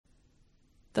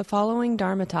The following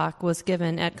Dharma talk was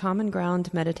given at Common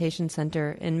Ground Meditation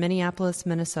Center in Minneapolis,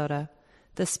 Minnesota.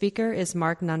 The speaker is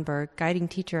Mark Nunberg, guiding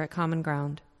teacher at Common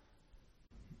Ground.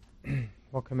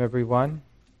 Welcome, everyone.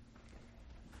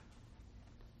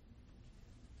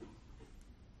 I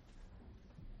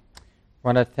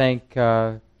want to thank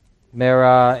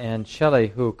Mera and Shelley,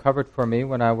 who covered for me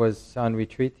when I was on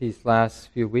retreat these last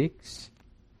few weeks.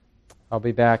 I'll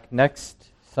be back next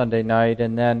Sunday night,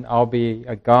 and then I'll be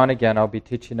gone again. I'll be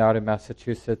teaching out in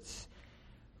Massachusetts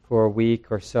for a week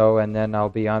or so, and then I'll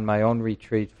be on my own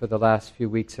retreat for the last few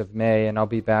weeks of May, and I'll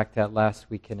be back that last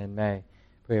weekend in May.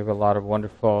 We have a lot of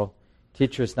wonderful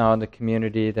teachers now in the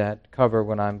community that cover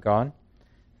when I'm gone.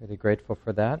 Really grateful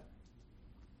for that.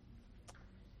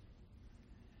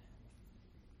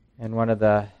 And one of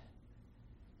the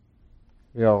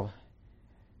real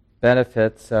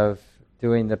benefits of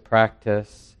doing the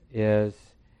practice is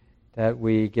that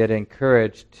we get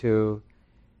encouraged to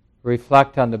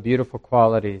reflect on the beautiful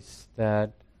qualities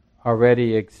that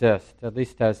already exist, at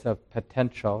least as a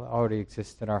potential, already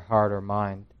exist in our heart or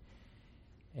mind.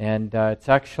 And it's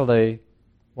actually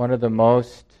one of the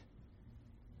most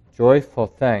joyful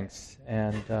things.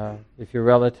 And if you're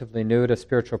relatively new to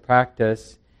spiritual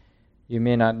practice, you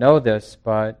may not know this,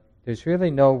 but there's really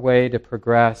no way to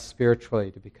progress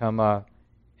spiritually, to become a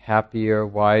happier,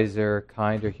 wiser,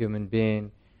 kinder human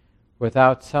being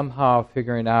without somehow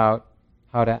figuring out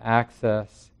how to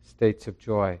access states of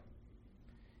joy.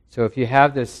 So if you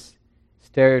have this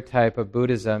stereotype of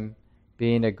Buddhism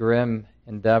being a grim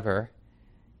endeavor,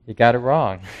 you got it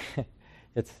wrong.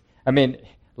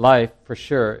 Life for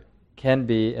sure can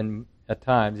be, at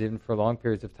times, even for long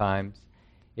periods of times,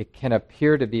 it can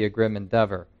appear to be a grim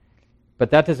endeavor.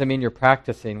 But that doesn't mean you're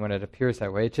practicing when it appears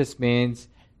that way. It just means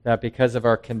that because of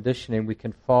our conditioning, we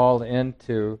can fall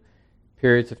into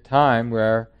periods of time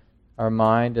where our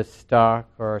mind is stuck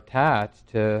or attached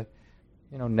to,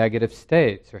 negative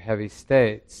states or heavy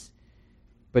states.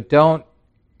 But don't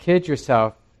kid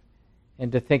yourself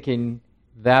into thinking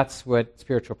that's what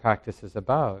spiritual practice is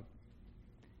about.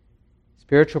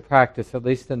 Spiritual practice, at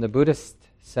least in the Buddhist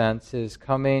sense, is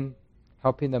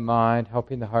helping the mind,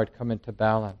 helping the heart come into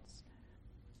balance.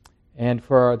 And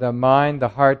for the mind, the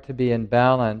heart to be in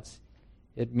balance,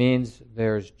 it means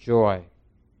there's joy.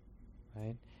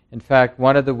 Right? In fact,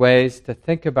 one of the ways to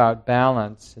think about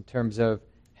balance in terms of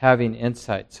having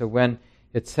insight. So when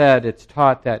it's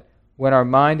taught that when our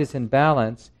mind is in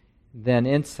balance, then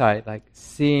insight, like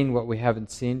seeing what we haven't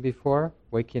seen before,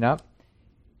 waking up,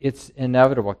 it's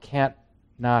inevitable. It can't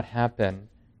not happen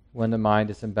when the mind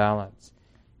is in balance.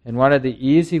 And one of the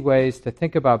easy ways to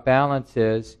think about balance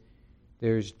is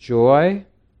there's joy,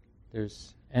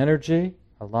 there's energy,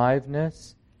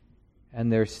 aliveness, and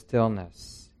there's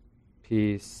stillness.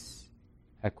 Peace,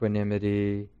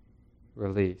 equanimity,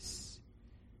 release.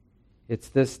 It's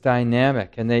this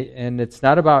dynamic, and it's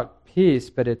not about peace,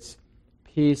 but it's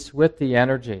peace with the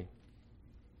energy.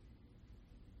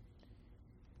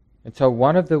 And so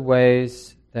one of the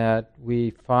ways that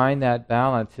we find that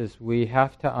balance is we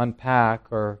have to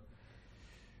unpack or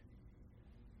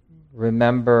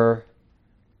remember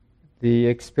the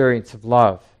experience of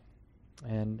love.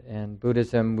 And in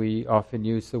Buddhism, we often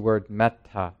use the word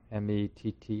metta,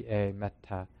 M-E-T-T-A,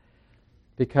 metta,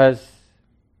 because,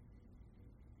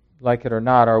 like it or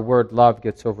not, our word love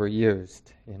gets overused,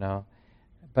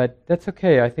 But that's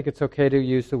okay. I think it's okay to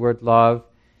use the word love,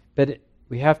 but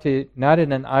we have to, not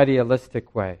in an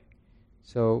idealistic way.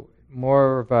 So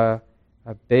more of a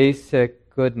basic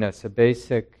goodness, a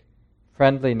basic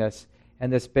friendliness.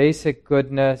 And this basic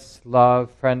goodness,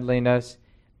 love, friendliness,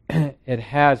 it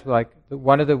has,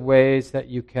 one of the ways that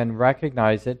you can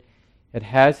recognize it, it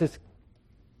has this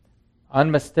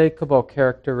unmistakable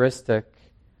characteristic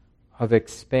of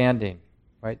expanding,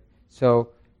 right? So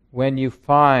when you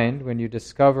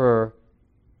discover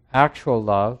actual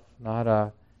love, not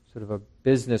a sort of a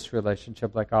business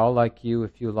relationship, like I'll like you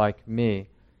if you like me,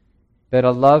 but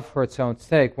a love for its own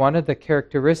sake, one of the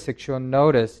characteristics you'll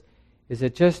notice is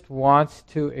it just wants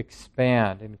to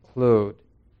expand, include.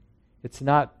 It's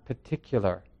not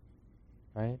particular,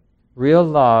 right? Real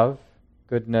love,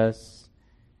 goodness,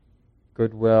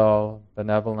 goodwill,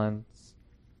 benevolence,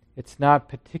 it's not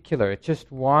particular. It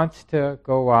just wants to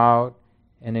go out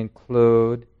and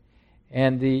include.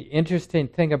 And the interesting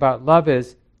thing about love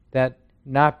is that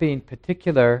not being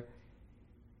particular,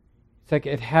 it's like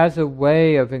it has a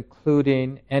way of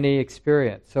including any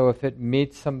experience. So if it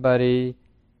meets somebody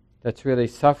that's really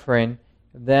suffering,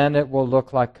 then it will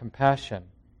look like compassion.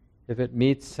 If it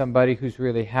meets somebody who's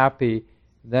really happy,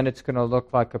 then it's going to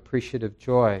look like appreciative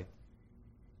joy.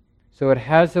 So it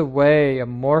has a way of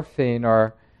morphing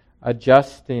or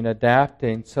adjusting,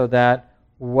 adapting, so that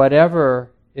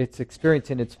whatever it's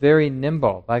experiencing, it's very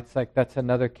nimble. That's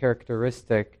another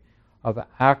characteristic of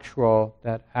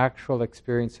that actual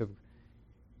experience of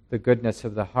the goodness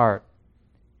of the heart.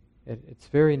 It's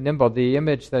very nimble. The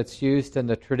image that's used in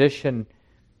the tradition,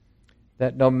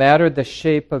 that no matter the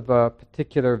shape of a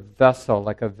particular vessel,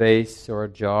 like a vase or a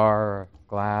jar or a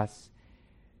glass,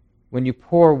 when you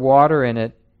pour water in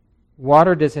it,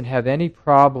 water doesn't have any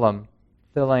problem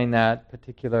filling that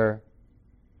particular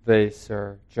vase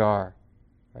or jar.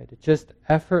 Right? It just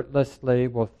effortlessly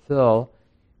will fill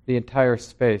the entire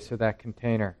space of that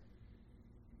container.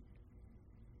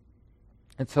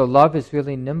 And so love is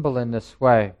really nimble in this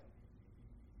way.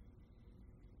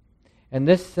 And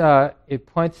this, it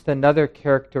points to another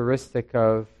characteristic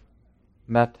of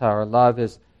metta or love,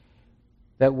 is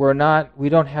that we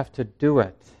don't have to do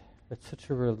it. It's such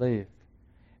a relief.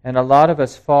 And a lot of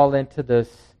us fall into this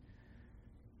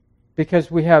because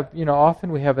we have,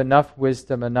 often we have enough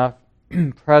wisdom, enough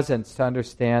presence to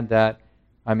understand that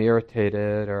I'm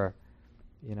irritated, or,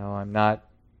 I'm not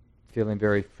feeling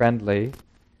very friendly.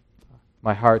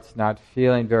 My heart's not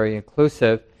feeling very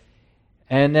inclusive.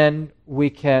 And then we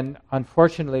can,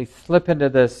 unfortunately, slip into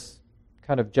this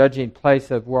kind of judging place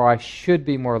of where I should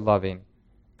be more loving.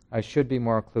 I should be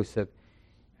more inclusive.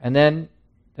 And then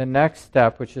the next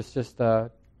step, which is just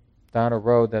down a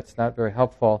road that's not very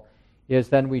helpful, is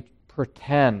then we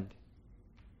pretend.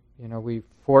 We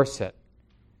force it.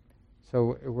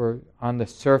 So we're on the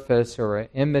surface, or we're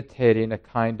imitating a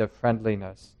kind of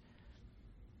friendliness.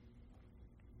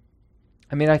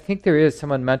 I think there is,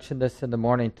 someone mentioned this in the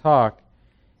morning talk,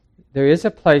 there is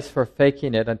a place for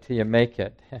faking it until you make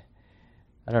it.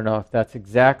 I don't know if that's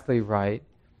exactly right,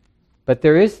 but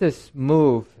there is this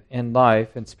move in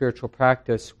life, in spiritual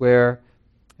practice, where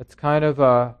it's kind of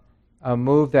a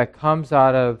move that comes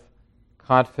out of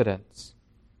confidence.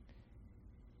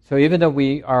 So even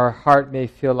though our heart may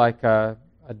feel like a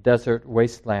desert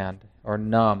wasteland, or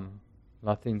numb,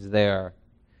 nothing's there.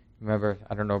 Remember,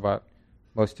 I don't know about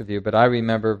most of you, but I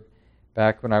remember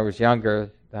back when I was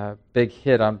younger, the big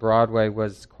hit on Broadway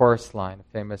was Chorus Line, a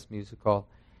famous musical.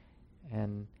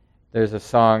 And there's a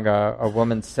song a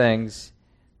woman sings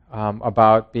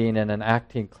about being in an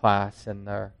acting class, and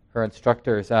her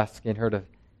instructor is asking her to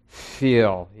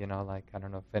feel, like, I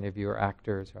don't know if any of you are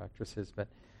actors or actresses, but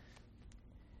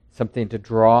something to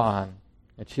draw on.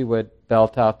 And she would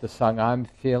belt out the song, "I'm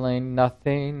feeling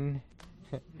nothing."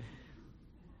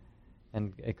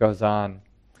 And it goes on.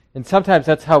 And sometimes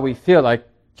that's how we feel, like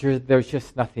there's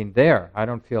just nothing there. I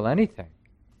don't feel anything.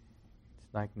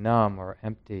 It's like numb or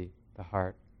empty, the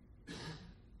heart.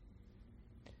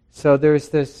 So there's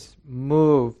this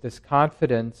move, this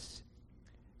confidence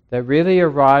that really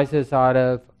arises out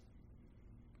of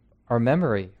our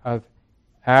memory of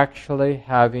actually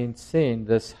having seen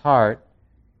this heart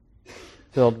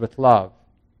filled with love,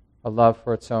 a love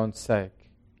for its own sake.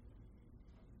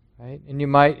 Right? And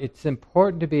it's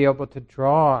important to be able to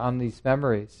draw on these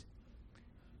memories.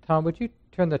 Tom, would you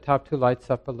turn the top two lights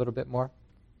up a little bit more?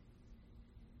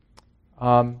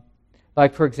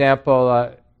 Like, for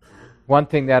example, one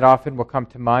thing that often will come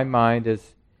to my mind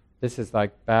is, this is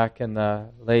like back in the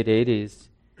late 80s,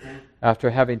 after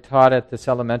having taught at this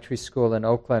elementary school in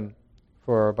Oakland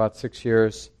for about 6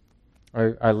 years,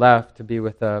 I left to be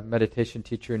with a meditation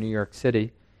teacher in New York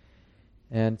City.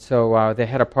 And so they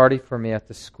had a party for me at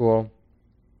the school,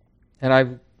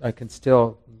 and I can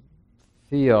still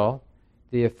feel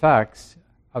the effects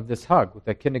of this hug.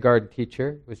 The kindergarten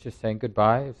teacher was just saying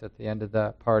goodbye. It was at the end of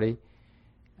the party.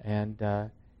 And,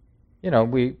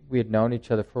 we had known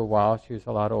each other for a while. She was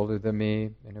a lot older than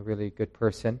me and a really good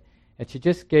person. And she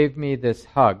just gave me this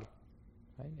hug.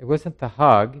 Right? It wasn't the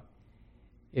hug.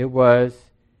 It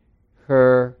was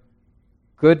her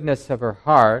goodness of her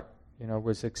heart,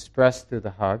 was expressed through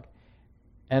the hug.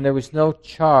 And there was no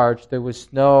charge. There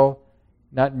was no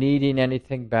not needing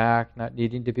anything back, not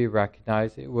needing to be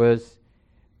recognized. It was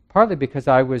partly because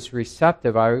I was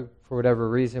receptive. I, for whatever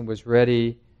reason, was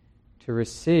ready to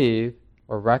receive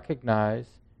or recognize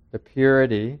the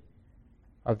purity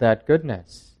of that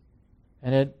goodness.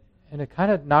 And it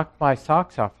kind of knocked my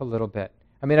socks off a little bit.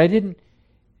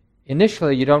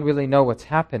 Initially you don't really know what's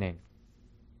happening.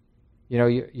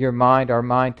 Our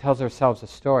mind tells ourselves a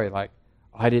story like,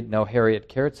 I didn't know Harriet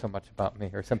cared so much about me,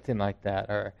 or something like that,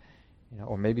 or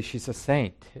maybe she's a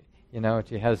saint.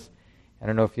 She has, I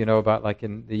don't know if you know about, like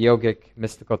in the yogic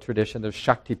mystical tradition, there's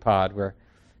Shaktipad, where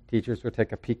teachers will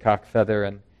take a peacock feather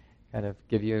and kind of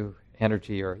give you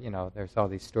energy, or, there's all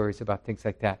these stories about things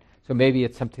like that. So maybe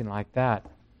it's something like that.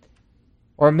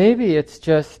 Or maybe it's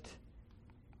just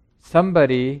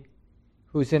somebody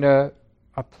who's in a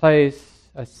place,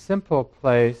 a simple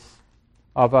place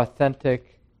of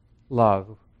authentic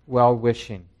love,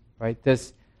 well-wishing, right?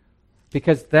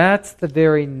 Because that's the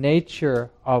very nature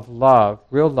of love,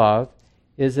 real love,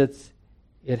 is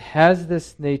it has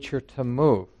this nature to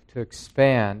move, to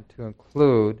expand, to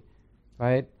include,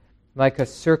 right? Like a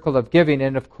circle of giving.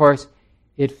 And of course,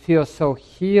 it feels so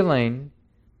healing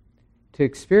to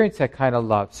experience that kind of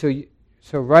love.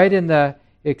 So right in the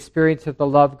experience of the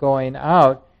love going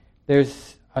out,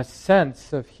 there's a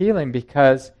sense of healing,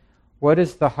 because what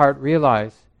does the heart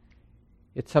realize?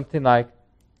 It's something like,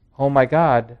 oh my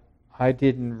God, I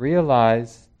didn't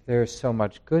realize there's so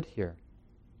much good here.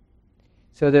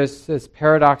 So there's this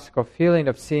paradoxical feeling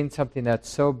of seeing something that's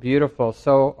so beautiful,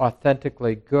 so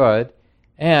authentically good,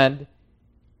 and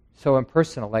so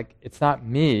impersonal. Like, it's not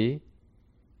me.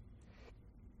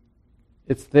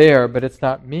 It's there, but it's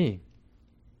not me.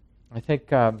 I think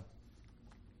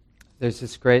there's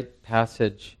this great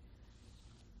passage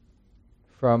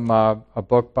from a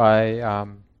book by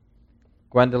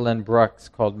Gwendolyn Brooks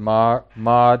called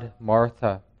Maud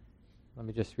Martha. Let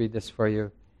me just read this for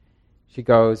you. She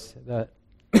goes, the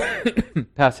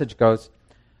passage goes,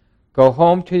 "Go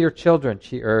home to your children,"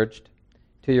 she urged,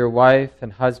 "to your wife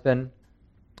and husband."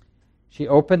 She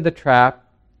opened the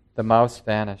trap. The mouse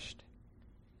vanished.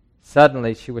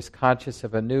 Suddenly she was conscious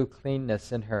of a new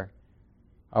cleanness in her.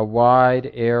 A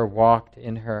wide air walked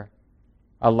in her.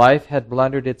 A life had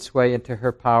blundered its way into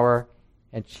her power,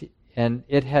 and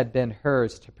it had been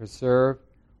hers to preserve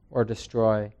or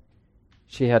destroy.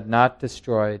 She had not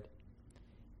destroyed.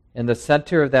 In the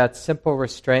center of that simple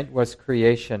restraint was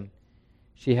creation.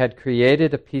 She had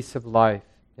created a piece of life.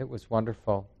 It was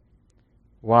wonderful.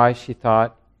 Why, she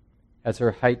thought, as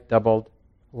her height doubled,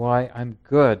 why, I'm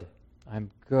good.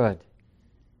 I'm good.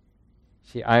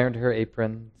 She ironed her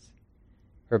aprons.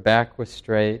 Her back was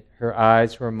straight. Her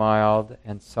eyes were mild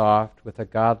and soft with a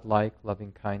godlike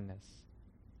loving kindness.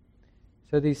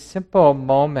 So these simple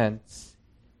moments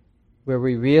where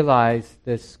we realize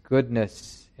this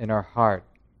goodness in our heart,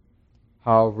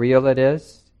 how real it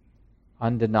is,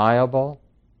 undeniable,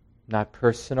 not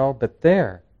personal, but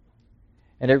there.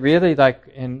 And it really, like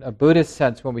in a Buddhist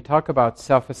sense, when we talk about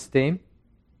self-esteem,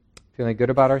 feeling good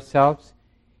about ourselves,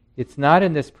 it's not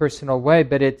in this personal way,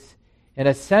 but it's, in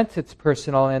a sense, it's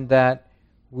personal in that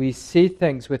we see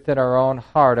things within our own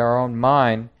heart, our own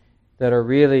mind, that are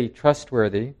really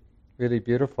trustworthy, really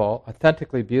beautiful,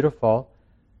 authentically beautiful,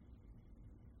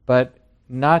 but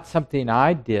not something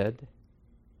I did.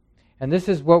 And this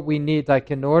is what we need, like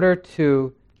in order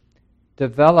to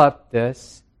develop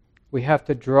this, we have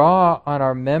to draw on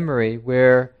our memory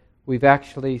where we've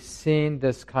actually seen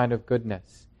this kind of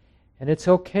goodness. And it's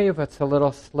okay if it's a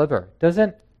little sliver. It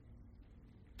doesn't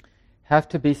have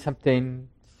to be something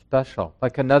special.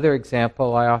 Like another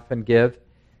example I often give,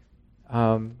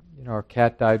 our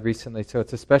cat died recently, so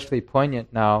it's especially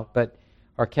poignant now, but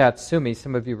our cat Sumi,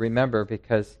 some of you remember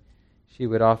because she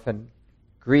would often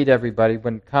greet everybody.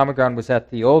 When Common Ground was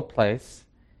at the old place,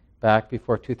 back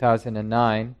before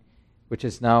 2009, which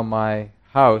is now my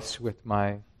house with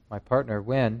my partner,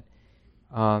 Win,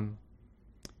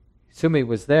 Sumi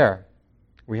was there.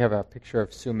 We have a picture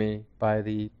of Sumi by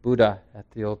the Buddha at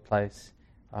the old place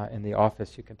in the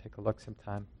office. You can take a look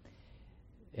sometime.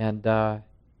 And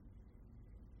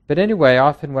but anyway,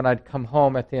 often when I'd come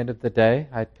home at the end of the day,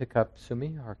 I'd pick up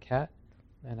Sumi, our cat,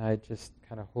 and I'd just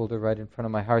kind of hold her right in front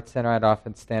of my heart center. I'd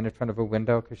often stand in front of a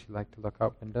window because she liked to look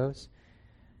out windows.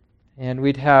 And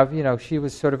we'd have, she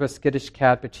was sort of a skittish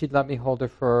cat, but she'd let me hold her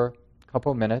for a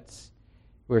couple minutes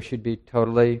where she'd be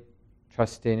totally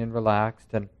trusting and relaxed,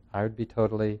 and I would be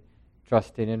totally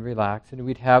trusting and relaxed. And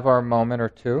we'd have our moment or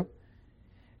two.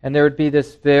 And there would be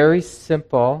this very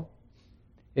simple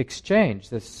exchange,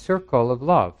 this circle of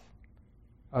love,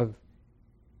 of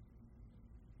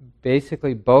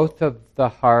basically both of the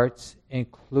hearts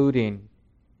including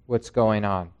what's going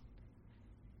on,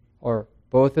 or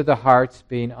both of the hearts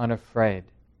being unafraid,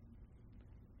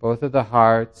 both of the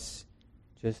hearts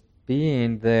just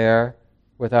being there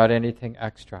without anything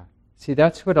extra. See,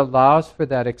 that's what allows for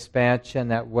that expansion,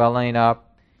 that welling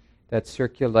up, that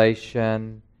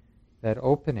circulation, that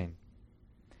opening.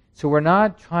 So we're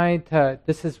not trying to,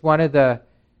 this is one of the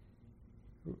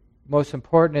most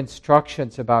important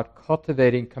instructions about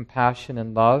cultivating compassion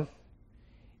and love,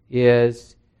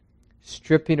 is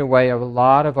stripping away a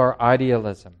lot of our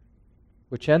idealism,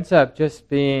 which ends up just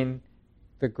being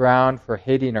the ground for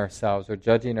hating ourselves or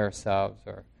judging ourselves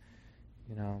or,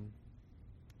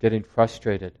 getting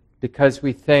frustrated. Because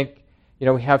we think,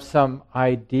 we have some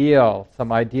ideal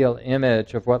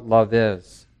image of what love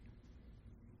is.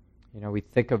 We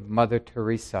think of Mother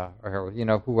Teresa, or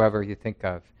whoever you think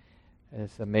of,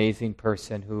 this amazing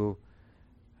person who,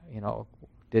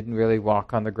 didn't really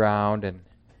walk on the ground, and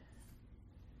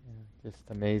just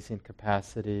amazing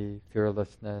capacity,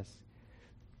 fearlessness.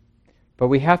 But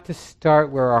we have to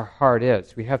start where our heart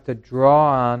is. We have to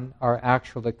draw on our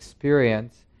actual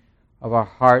experience of our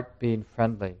heart being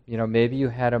friendly. Maybe you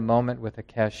had a moment with a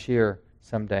cashier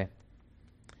someday,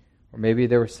 or maybe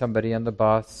there was somebody on the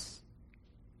bus,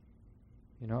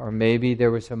 or maybe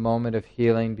there was a moment of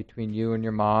healing between you and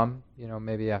your mom.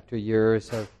 Maybe after years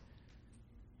of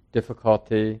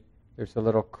difficulty, there's a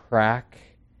little crack,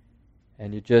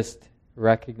 and you just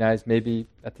recognize, maybe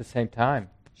at the same time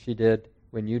she did,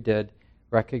 when you did,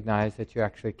 recognize that you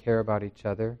actually care about each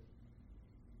other.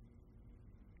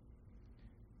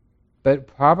 But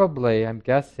probably, I'm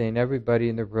guessing, everybody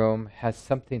in the room has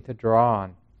something to draw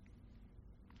on.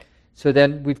 So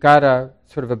then we've got a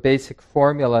sort of a basic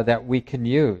formula that we can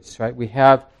use, right? We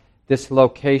have this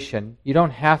location. You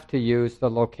don't have to use the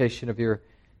location of your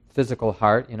physical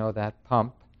heart, that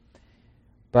pump.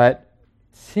 But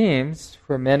it seems,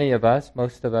 for many of us,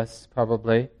 most of us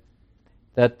probably,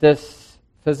 that this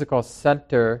physical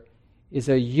center is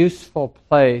a useful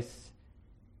place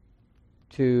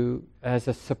as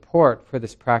a support for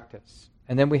this practice.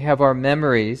 And then we have our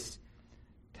memories,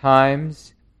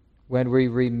 times when we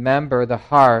remember the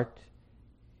heart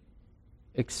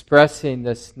expressing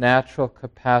this natural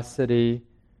capacity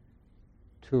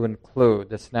to include,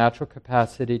 this natural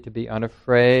capacity to be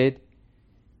unafraid,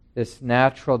 this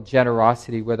natural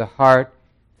generosity where the heart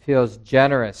feels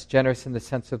generous in the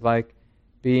sense of like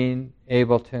being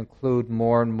able to include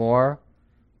more and more,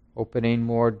 opening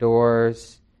more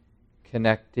doors,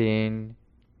 connecting,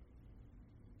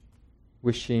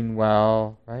 wishing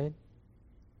well, right?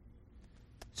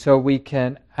 So we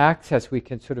can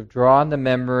sort of draw on the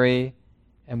memory,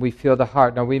 and we feel the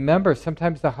heart. Now remember,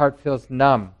 sometimes the heart feels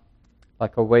numb,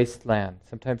 like a wasteland.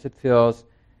 Sometimes it feels,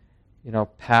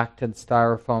 packed in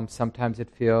styrofoam. Sometimes it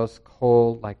feels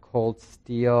cold, like cold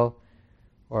steel.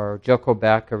 Or Joko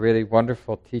Beck, a really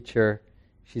wonderful teacher,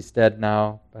 she's dead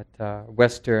now, but a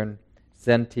Western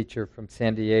Zen teacher from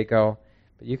San Diego.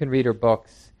 But you can read her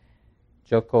books,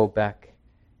 Joko Beck.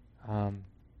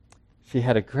 She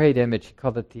had a great image. She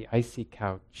called it the icy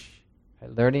couch.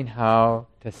 Right? Learning how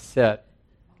to sit,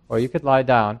 or you could lie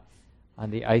down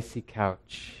on the icy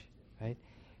couch. Right?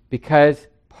 Because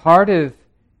part of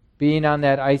being on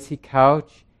that icy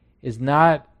couch is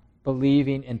not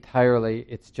believing entirely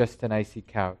it's just an icy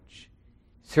couch.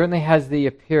 Certainly has the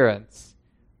appearance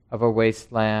of a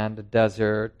wasteland, a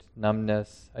desert,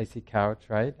 numbness, icy couch,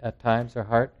 right? At times, our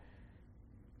heart.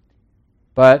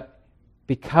 But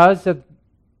because of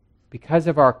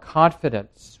our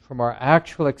confidence from our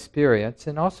actual experience,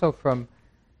 and also from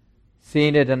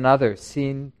seeing it in others,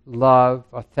 seeing love,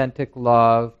 authentic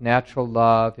love, natural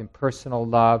love, impersonal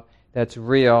love, that's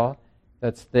real,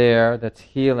 that's there, that's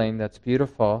healing, that's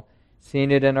beautiful,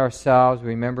 seeing it in ourselves,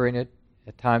 remembering it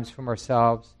at times from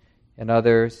ourselves and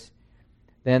others,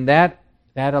 then that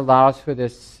allows for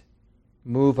this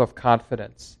move of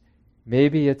confidence.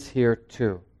 Maybe it's here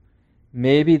too.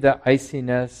 Maybe the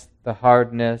iciness, the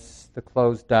hardness, the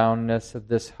closed downness of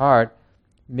this heart,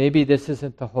 maybe this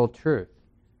isn't the whole truth.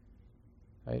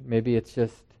 Right? Maybe it's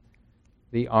just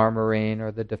the armoring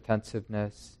or the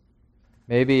defensiveness.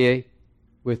 Maybe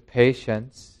with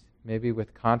patience, maybe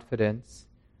with confidence,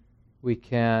 we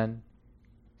can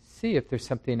see if there's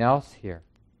something else here.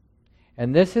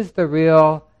 And this is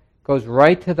goes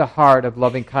right to the heart of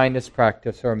loving kindness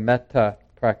practice, or metta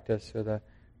practice, or the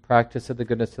practice of the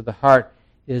goodness of the heart,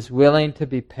 is willing to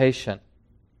be patient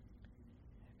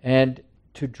and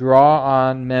to draw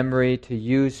on memory, to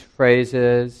use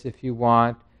phrases if you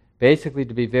want, basically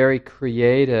to be very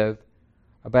creative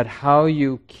about how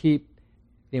you keep,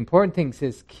 the important thing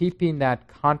is keeping that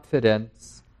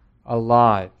confidence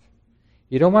alive.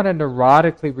 You don't want to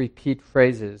neurotically repeat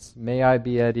phrases, may I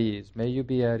be at ease, may you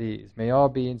be at ease, may all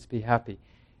beings be happy.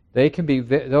 They can be,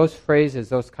 those phrases,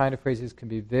 those kind of phrases can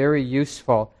be very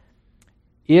useful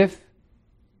if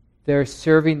they're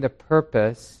serving the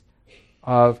purpose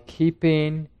of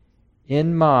keeping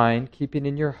in mind, keeping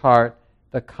in your heart,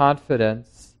 the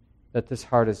confidence that this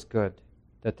heart is good,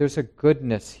 that there's a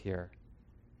goodness here,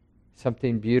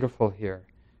 something beautiful here,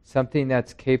 something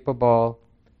that's capable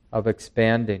of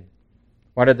expanding.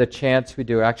 One of the chants we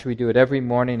do, actually we do it every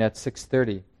morning at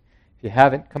 6:30. If you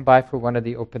haven't, come by for one of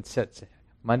the open sits.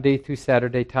 Monday through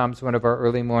Saturday, Tom's one of our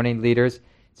early morning leaders. It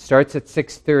starts at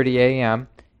 6:30 a.m.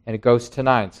 and it goes to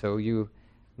 9. So you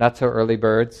not so early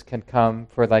birds can come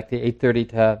for like the 8:30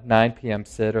 to 9 p.m.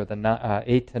 sit, or the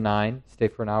 8 to 9. Stay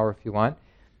for an hour if you want.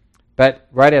 But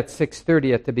right at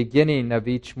 6:30, at the beginning of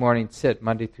each morning sit,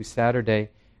 Monday through Saturday,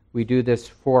 we do this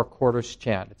 4 quarters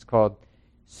chant. It's called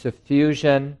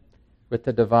Suffusion with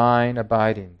the Divine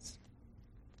Abidings.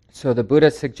 So the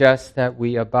Buddha suggests that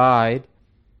we abide,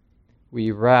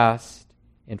 we rest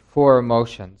in 4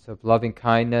 emotions of loving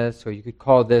kindness, or you could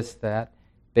call this that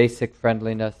basic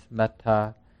friendliness,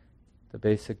 metta, the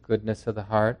basic goodness of the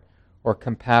heart, or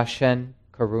compassion,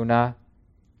 karuna,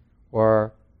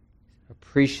 or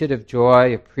appreciative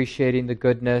joy, appreciating the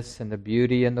goodness and the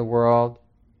beauty in the world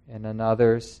and in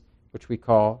others, which we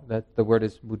call, that the word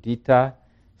is mudita.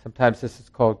 Sometimes this is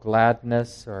called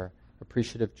gladness or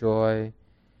appreciative joy.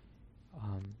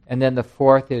 And then the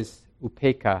 4th is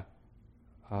upekkha,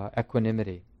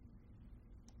 equanimity.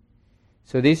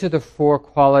 So these are the 4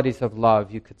 qualities of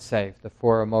love, you could say, the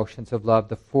 4 emotions of love,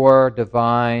 the 4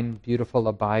 divine, beautiful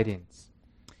abidings.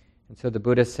 And so the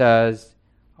Buddha says,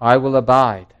 I will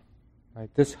abide. Right?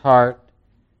 This heart,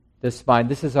 this mind,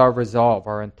 this is our resolve,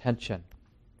 our intention.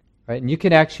 Right? And you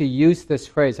can actually use this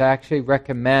phrase. I actually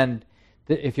recommend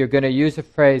that if you're going to use a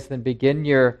phrase, then begin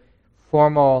your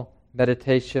formal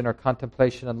meditation or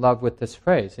contemplation and love with this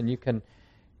phrase. And you can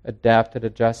adapt it,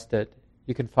 adjust it.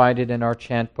 You can find it in our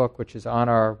chant book, which is on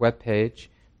our webpage,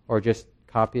 or just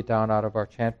copy it down out of our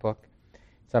chant book.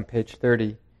 It's on page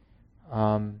 30.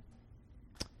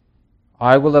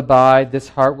 I will abide, this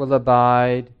heart will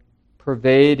abide,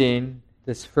 pervading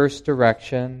this first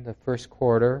direction, the first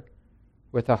quarter,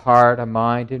 with a heart, a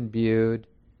mind imbued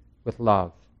with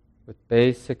love, with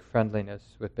basic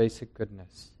friendliness, with basic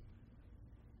goodness.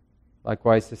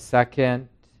 Likewise, the 2nd,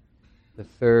 the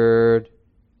 3rd,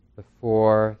 the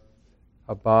 4th,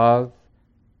 above,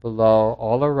 below,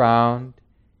 all around,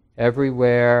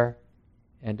 everywhere,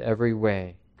 and every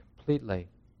way, completely.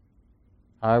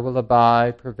 I will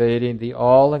abide, pervading the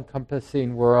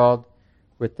all-encompassing world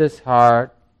with this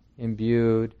heart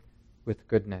imbued with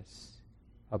goodness,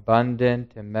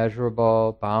 abundant,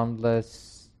 immeasurable,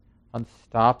 boundless,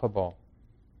 unstoppable,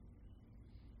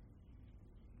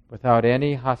 without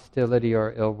any hostility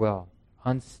or ill will,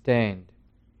 unstained,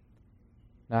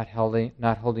 not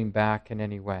holding back in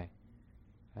any way.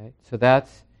 Right? So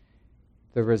that's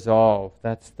the resolve.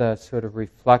 That's the sort of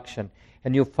reflection.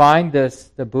 And you'll find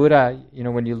this, the Buddha,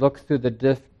 when you look through the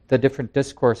different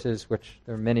discourses, which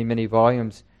there are many, many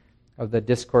volumes of the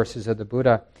discourses of the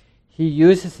Buddha, he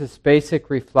uses this basic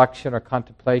reflection or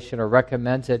contemplation or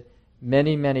recommends it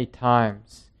many, many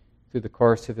times through the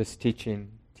course of his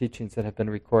teachings that have been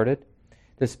recorded.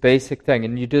 This basic thing.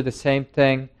 And you do the same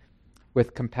thing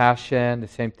with compassion, the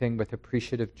same thing with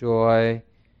appreciative joy,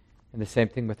 and the same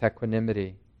thing with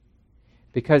equanimity.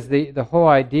 Because the whole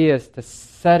idea is to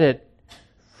set it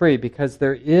free, because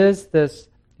there is this,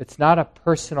 it's not a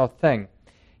personal thing.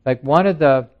 Like one of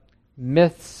the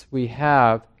myths we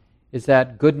have is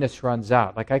that goodness runs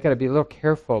out. Like I got to be a little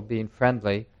careful being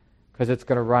friendly because it's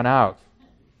going to run out.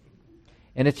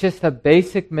 And it's just a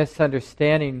basic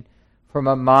misunderstanding from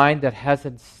a mind that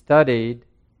hasn't studied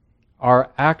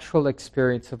our actual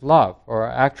experience of love or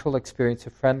our actual experience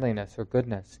of friendliness or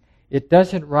goodness. It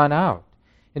doesn't run out.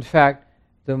 In fact,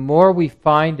 the more we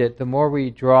find it, the more we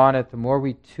draw on it, the more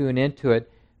we tune into it,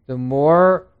 the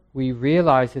more we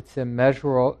realize its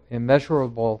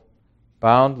immeasurable,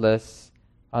 boundless,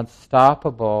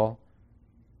 unstoppable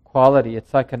quality.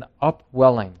 It's like an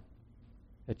upwelling.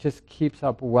 It just keeps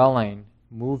upwelling,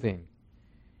 moving.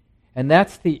 And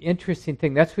that's the interesting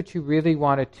thing. That's what you really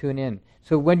want to tune in.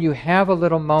 So when you have a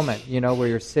little moment, where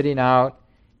you're sitting out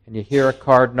and you hear a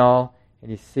cardinal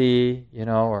and you see,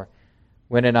 or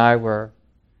Wynn and I were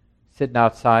sitting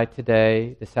outside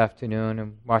this afternoon,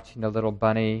 and watching a little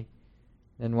bunny.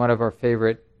 And one of our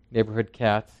favorite neighborhood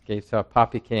cats,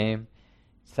 Poppy, came,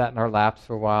 sat in our laps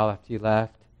for a while after you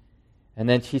left. And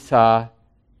then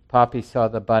Poppy saw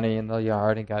the bunny in the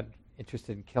yard and got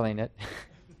interested in killing it.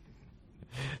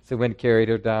 So Wynn carried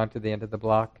her down to the end of the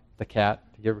block, the cat,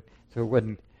 so it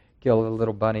wouldn't kill a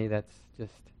little bunny that's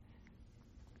just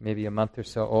maybe a month or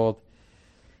so old.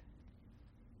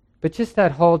 But just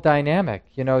that whole dynamic,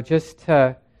 just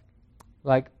to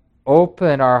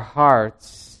open our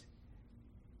hearts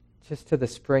just to the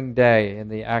spring day and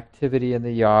the activity in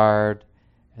the yard,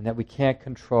 and that we can't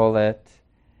control it,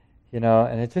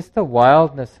 and it's just the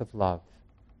wildness of love.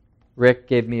 Rick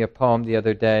gave me a poem the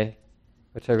other day,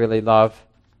 which I really love.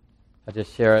 I'll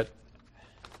just share it.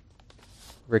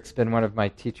 Rick's been one of my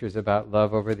teachers about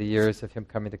love over the years of him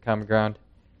coming to Common Ground.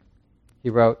 He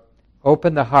wrote,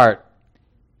 "Open the heart.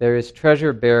 There is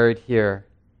treasure buried here.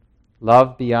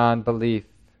 Love beyond belief.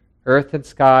 Earth and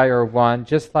sky are one,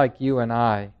 just like you and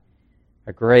I.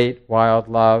 A great, wild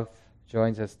love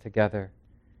joins us together.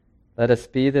 Let us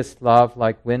be this love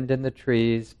like wind in the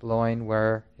trees, blowing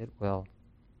where it will.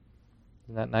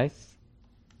 Isn't that nice?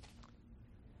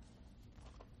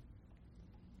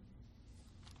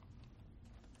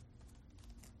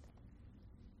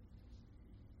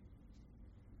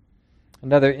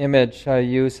 Another image I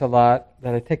use a lot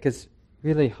that I think is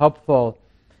really helpful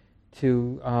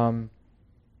to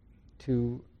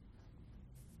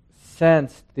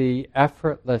sense the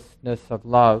effortlessness of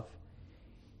love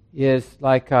is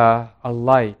like a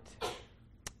light.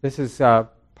 This is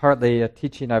partly a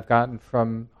teaching I've gotten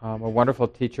from a wonderful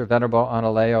teacher, Venerable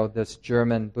Analayo, this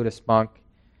German Buddhist monk.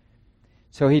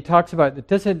 So he talks about it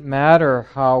doesn't matter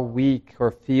how weak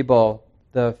or feeble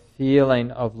the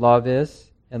feeling of love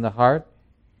is in the heart,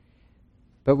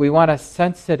 but we want to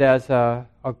sense it as a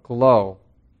glow,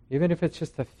 even if it's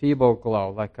just a feeble glow,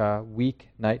 like a weak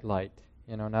night light,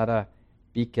 not a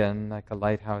beacon like a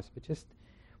lighthouse, but just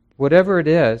whatever it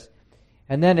is.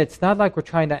 And then it's not like we're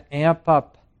trying to amp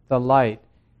up the light,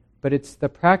 but the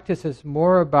practice is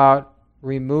more about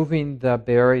removing the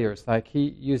barriers. Like he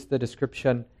used the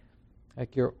description,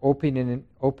 like you're opening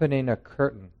a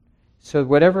curtain. So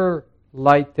whatever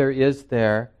light there is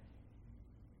there,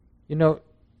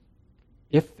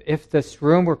 if this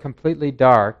room were completely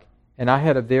dark and I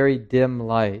had a very dim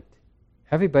light,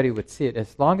 everybody would see it.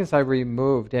 As long as I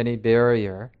removed any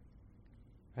barrier,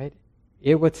 right,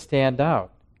 it would stand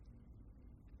out.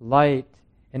 Light,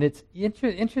 and it's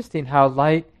interesting how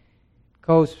light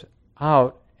goes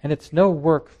out, and it's no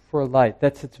work for light.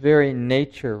 That's its very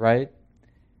nature, right?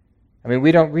 I mean,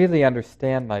 we don't really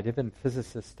understand light. Even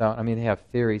physicists don't. I mean, they have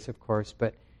theories, of course,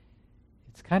 but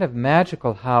it's kind of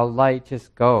magical how light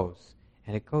just goes,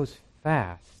 and it goes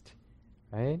fast,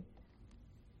 right?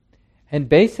 And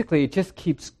basically, it just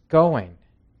keeps going.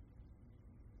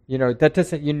 That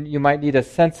doesn't. You might need a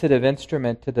sensitive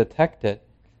instrument to detect it,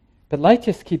 but light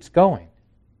just keeps going,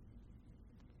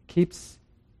 keeps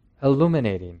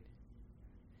illuminating,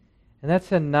 and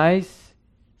that's a nice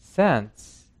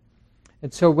sense.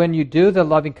 And so, when you do the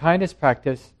loving kindness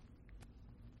practice,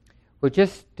 we're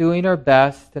just doing our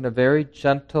best in a very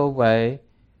gentle way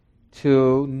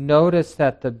to notice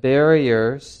that the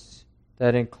barriers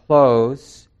that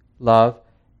enclose love,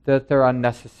 that they're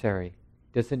unnecessary.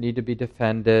 Doesn't need to be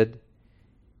defended.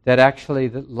 That actually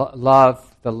the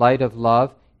love, the light of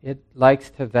love, it likes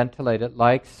to ventilate. It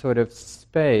likes sort of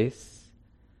space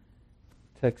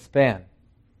to expand,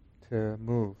 to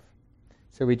move.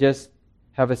 So we just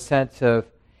have a sense of,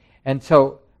 and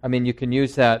so, I mean, you can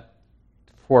use that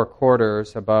 4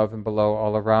 quarters above and below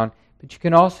all around, but you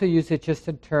can also use it just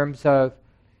in terms of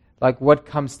like what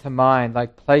comes to mind,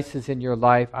 like places in your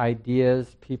life,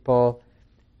 ideas, people.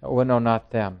 Oh, no,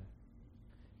 not them.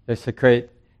 There's a great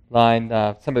line,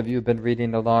 some of you have been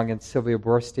reading along in Sylvia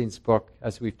Borstein's book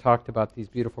as we've talked about these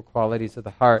beautiful qualities of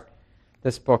the heart.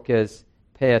 This book is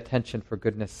Pay Attention for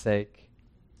Goodness Sake.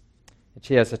 And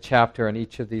she has a chapter on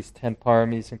each of these 10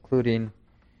 paramis, including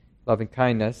loving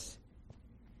kindness.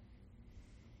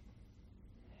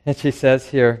 And she says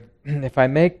here, if I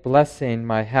make blessing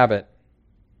my habit,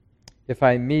 if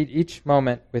I meet each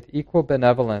moment with equal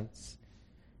benevolence,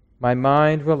 my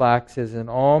mind relaxes and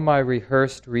all my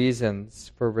rehearsed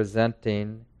reasons for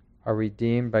resenting are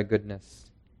redeemed by goodness.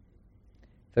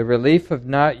 The relief of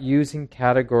not using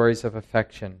categories of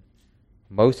affection,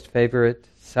 most favorite,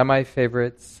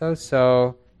 semi-favorite,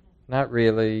 so-so, not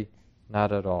really,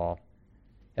 not at all,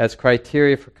 as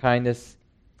criteria for kindness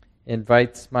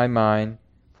invites my mind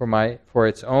for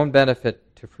its own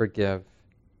benefit to forgive.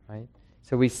 Right?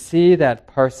 So we see that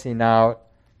parsing out,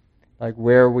 like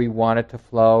where we want it to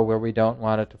flow, where we don't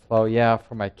want it to flow. Yeah,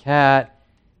 for my cat,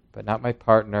 but not my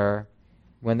partner.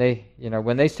 When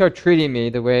they start treating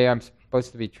me the way I'm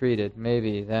supposed to be treated,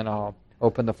 maybe then I'll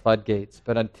open the floodgates.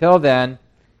 But until then,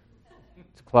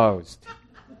 it's closed.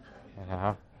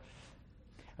 I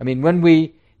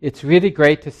mean, it's really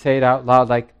great to say it out loud,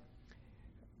 like,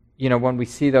 when we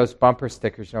see those bumper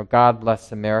stickers, God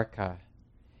bless America.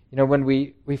 When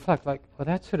we reflect, like, well,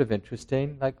 that's sort of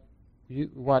interesting. Like, you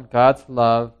want God's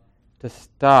love to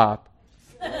stop.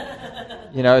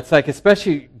 It's like,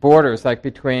 especially borders, like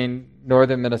between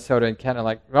northern Minnesota and Canada,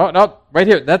 like, no, right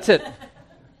here, that's it.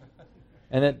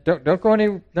 And then don't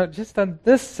go just on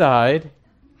this side.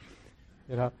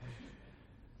 I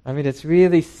mean, it's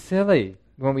really silly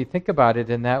when we think about it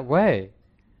in that way.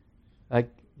 Like,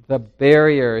 the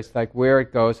barriers, like where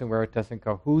it goes and where it doesn't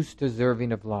go. Who's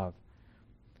deserving of love?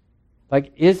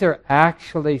 Like, is there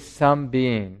actually some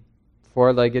being,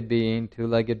 4-legged being,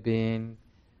 2-legged being,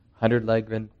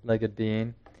 100-legged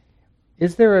being?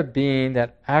 Is there a being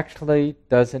that actually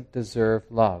doesn't deserve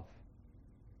love?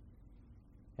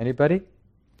 Anybody?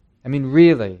 I mean,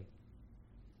 really.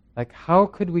 Like, how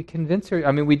could we convince her?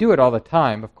 I mean, we do it all the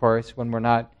time, of course, when we're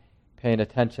not paying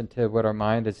attention to what our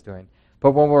mind is doing.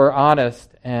 But when we're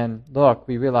honest and look,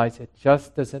 we realize it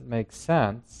just doesn't make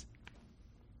sense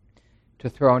to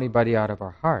throw anybody out of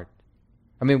our heart.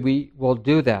 I mean, we will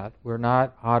do that. We're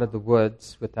not out of the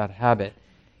woods with that habit.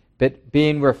 But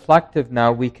being reflective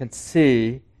now, we can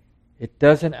see it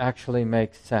doesn't actually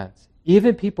make sense.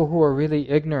 Even people who are really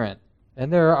ignorant,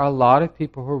 and there are a lot of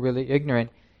people who are really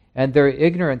ignorant, and their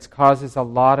ignorance causes a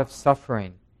lot of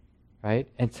suffering, right?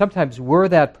 And sometimes we're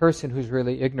that person who's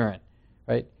really ignorant,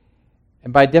 right?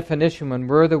 And by definition, when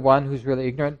we're the one who's really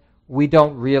ignorant, we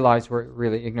don't realize we're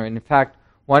really ignorant. In fact,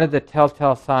 one of the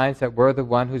telltale signs that we're the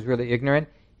one who's really ignorant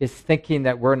is thinking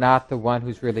that we're not the one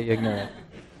who's really ignorant.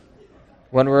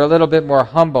 When we're a little bit more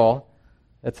humble,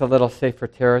 it's a little safer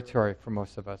territory for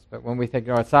most of us. But when we think,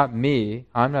 no, it's not me,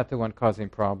 I'm not the one causing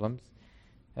problems,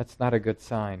 that's not a good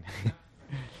sign.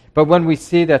 But when we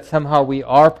see that somehow we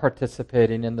are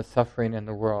participating in the suffering in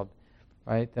the world,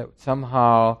 right? That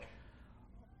somehow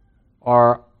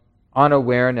our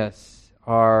unawareness,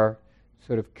 our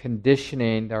sort of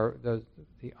conditioning, the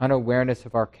unawareness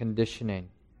of our conditioning,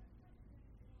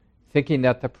 thinking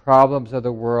that the problems of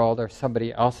the world are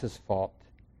somebody else's fault,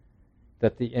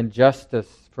 that the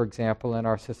injustice, for example, in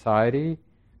our society,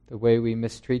 the way we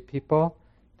mistreat people,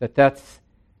 that's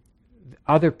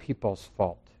other people's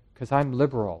fault. Because I'm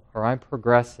liberal, or I'm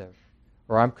progressive,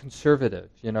 or I'm conservative,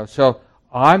 so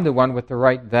I'm the one with the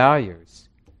right values.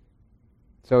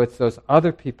 So it's those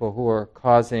other people who are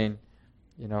causing,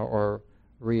 or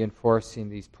reinforcing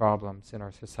these problems in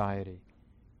our society.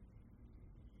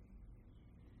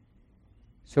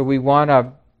 So we want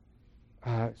to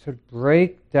sort of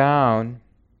break down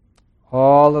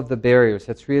all of the barriers.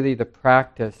 That's really the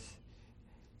practice,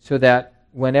 so that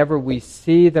whenever we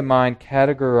see the mind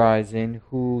categorizing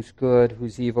who's good,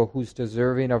 who's evil, who's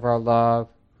deserving of our love,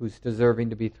 who's deserving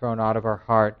to be thrown out of our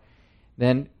heart,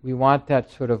 then we want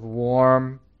that sort of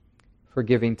warm,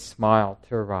 forgiving smile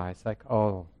to arise, like,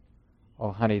 oh,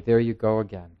 honey, there you go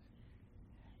again.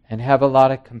 And have a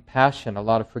lot of compassion, a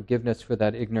lot of forgiveness for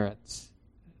that ignorance,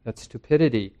 that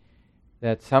stupidity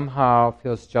that somehow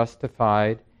feels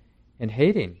justified in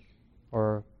hating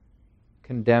or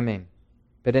condemning.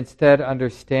 But instead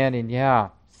understanding,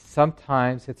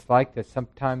 sometimes it's like this.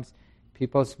 Sometimes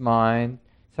people's mind,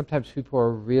 sometimes people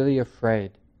are really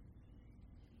afraid.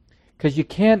 Because you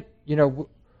can't,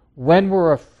 when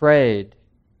we're afraid,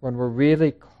 when we're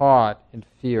really caught in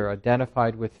fear,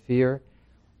 identified with fear,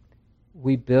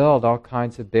 we build all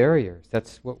kinds of barriers.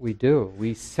 That's what we do.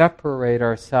 We separate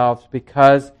ourselves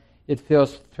because it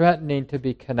feels threatening to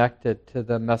be connected to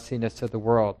the messiness of the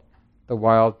world, the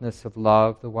wildness of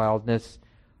love, the wildness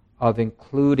of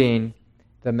including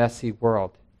the messy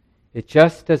world. It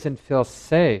just doesn't feel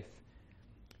safe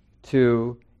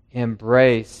to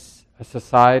embrace a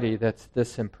society that's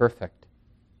this imperfect.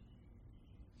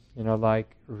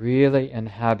 Like really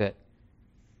inhabit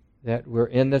that we're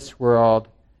in this world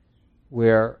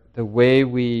where the way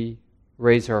we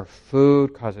raise our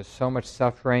food causes so much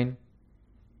suffering,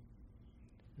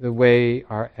 the way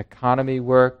our economy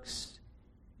works,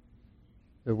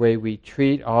 the way we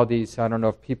treat all these. I don't know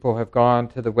if people have gone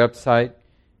to the website.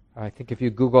 I think if you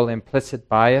Google implicit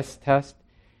bias test,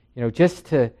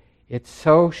 it's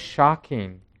so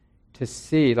shocking to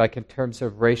see, like in terms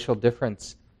of racial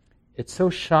difference, it's so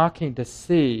shocking to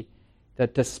see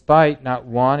that despite not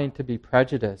wanting to be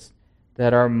prejudiced,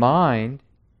 that our mind,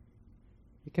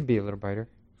 it can be a little brighter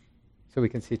so we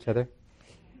can see each other.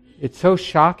 It's so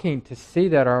shocking to see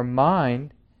that our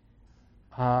mind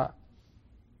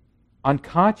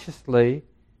unconsciously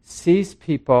sees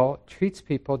people, treats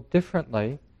people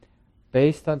differently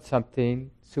based on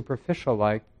something superficial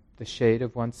like the shade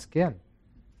of one's skin.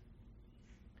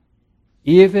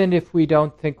 Even if we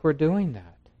don't think we're doing that.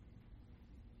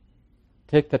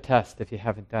 Take the test if you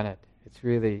haven't done it. It's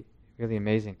really, really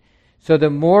amazing. So the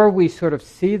more we sort of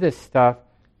see this stuff,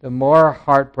 the more our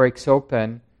heart breaks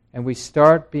open and we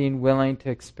start being willing to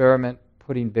experiment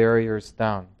putting barriers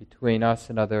down between us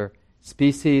and other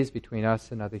species, between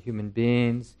us and other human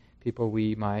beings, people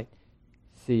we might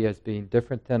see as being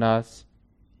different than us.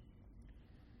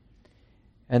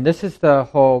 And this is the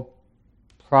whole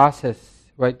process,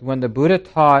 right? When the Buddha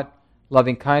taught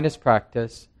loving kindness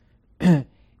practice,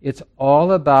 it's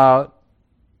all about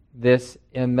this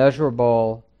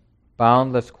immeasurable,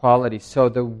 boundless quality. So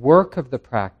the work of the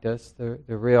practice, the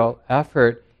real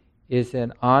effort, is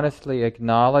in honestly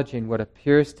acknowledging what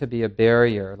appears to be a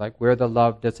barrier, like where the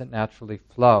love doesn't naturally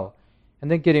flow,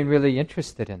 and then getting really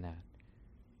interested in that.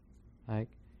 Like,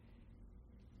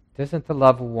 doesn't the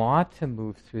love want to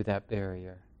move through that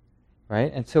barrier?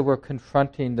 Right? And so we're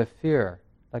confronting the fear,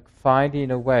 like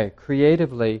finding a way,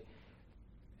 creatively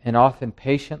and often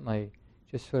patiently,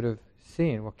 just sort of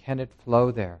seeing, well, can it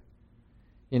flow there?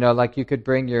 Like you could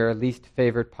bring your least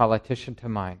favorite politician to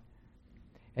mind.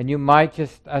 And you might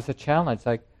just, as a challenge,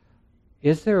 like,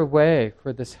 is there a way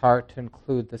for this heart to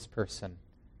include this person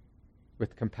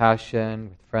with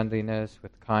compassion, with friendliness,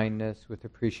 with kindness, with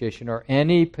appreciation, or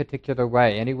any particular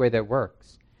way, any way that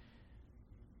works?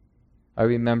 I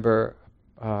remember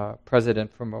a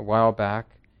president from a while back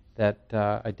that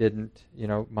I didn't,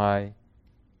 my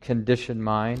conditioned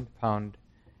mind found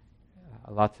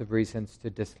lots of reasons to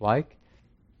dislike.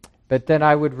 But then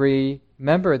I would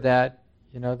remember that,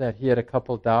 that he had a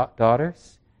couple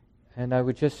daughters, and I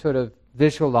would just sort of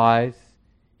visualize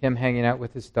him hanging out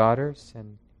with his daughters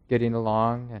and getting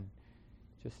along, and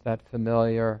just that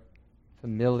familiar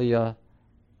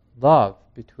love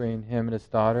between him and his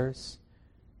daughters.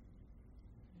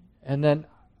 And then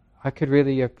I could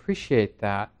really appreciate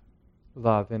that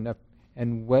love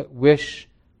and wish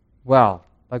well.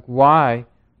 Like, why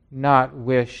not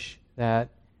wish that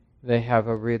they have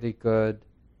a really good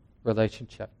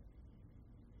relationship,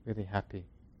 really happy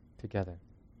together?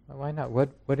 Well, why not?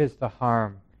 What is the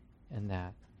harm in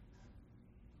that?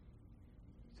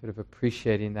 Sort of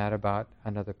appreciating that about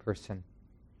another person.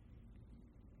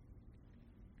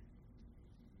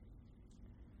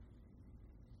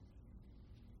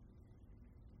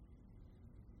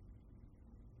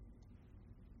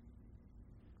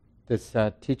 This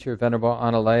teacher, Venerable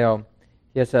Analayo,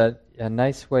 he has a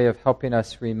nice way of helping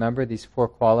us remember these four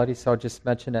qualities. So I'll just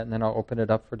mention it and then I'll open it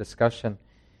up for discussion.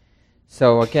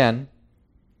 So again,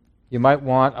 you might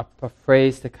want a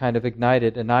phrase to kind of ignite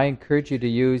it, and I encourage you to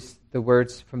use the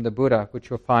words from the Buddha, which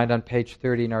you'll find on page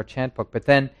 30 in our chant book. But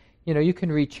then, you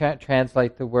can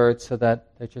translate the words so that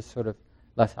they're just sort of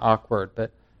less awkward.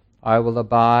 But I will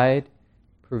abide,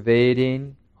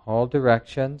 pervading all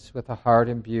directions with a heart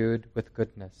imbued with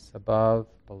goodness, above,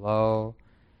 below,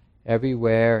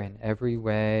 everywhere, in every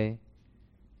way,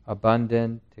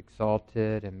 abundant,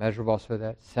 exalted, immeasurable, so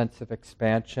that sense of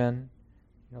expansion,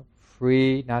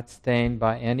 free, not stained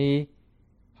by any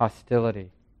hostility,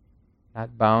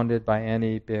 not bounded by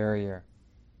any barrier.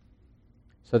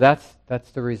 So that's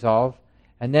the resolve.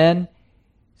 And then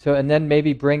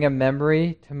maybe bring a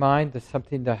memory to mind, there's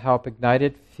something to help ignite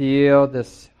it. Feel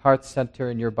this heart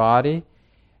center in your body.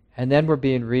 And then we're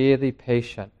being really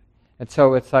patient. And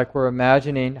so it's like we're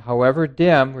imagining, however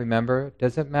dim, remember, it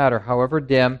doesn't matter, however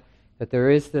dim, that there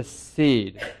is this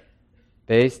seed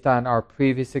based on our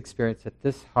previous experience that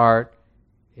this heart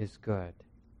is good.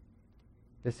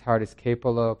 This heart is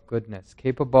capable of goodness,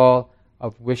 capable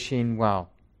of wishing well,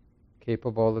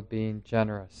 capable of being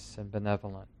generous and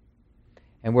benevolent.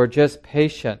 And we're just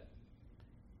patient,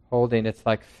 holding, it's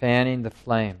like fanning the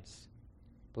flames,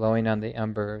 blowing on the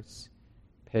embers,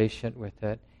 patient with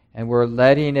it. And we're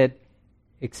letting it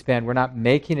expand. We're not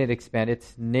making it expand.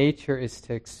 Its nature is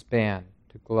to expand,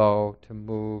 to glow, to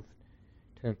move,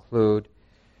 to include.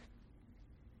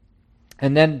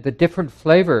 And then the different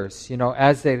flavors,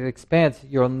 as it expands,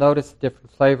 you'll notice different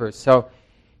flavors. So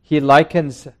he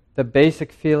likens the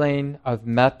basic feeling of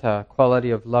metta,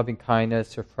 quality of loving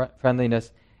kindness or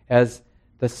friendliness, as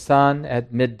the sun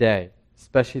at midday,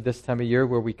 especially this time of year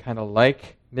where we kind of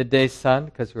like midday sun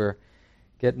because we're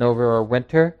getting over our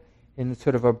winter. In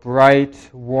sort of a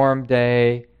bright, warm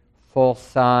day, full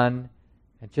sun,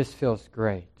 it just feels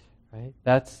great, right?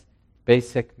 That's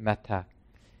basic metta.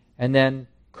 And then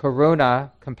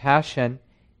karuna, compassion,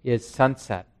 is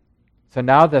sunset. So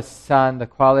now the sun, the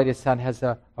quality of sun, has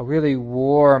a really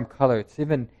warm color. It's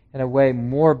even, in a way,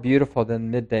 more beautiful than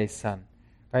midday sun,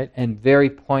 right? And very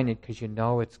poignant because you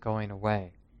know it's going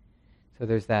away. So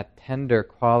there's that tender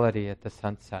quality at the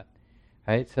sunset,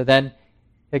 right? So then,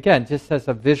 again, just as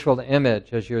a visual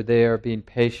image, as you're there being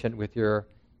patient with your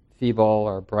feeble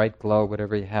or bright glow,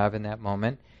 whatever you have in that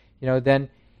moment, then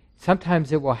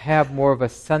sometimes it will have more of a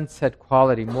sunset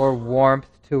quality, more warmth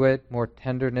to it, more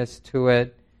tenderness to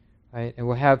it, right? It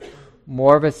will have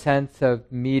more of a sense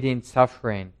of meeting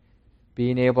suffering,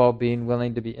 being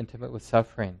willing to be intimate with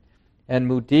suffering. And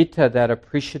mudita, that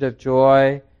appreciative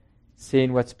joy,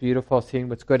 seeing what's beautiful, seeing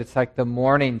what's good, it's like the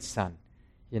morning sun.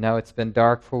 It's been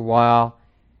dark for a while,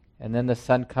 and then the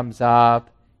sun comes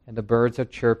up, and the birds are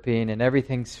chirping, and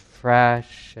everything's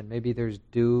fresh, and maybe there's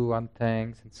dew on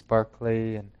things, and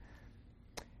sparkly, and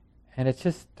it's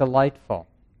just delightful,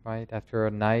 right? After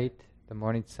a night, the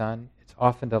morning sun, it's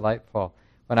often delightful.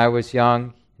 When I was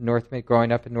young,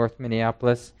 growing up in North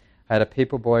Minneapolis, I had a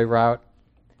paper route,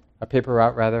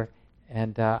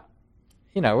 and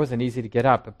it wasn't easy to get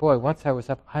up. But boy, once I was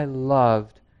up, I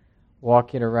loved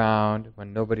walking around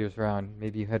when nobody was around.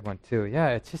 Maybe you had one too. Yeah,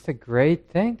 it's just a great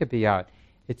thing to be out.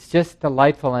 It's just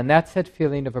delightful. And that's that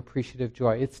feeling of appreciative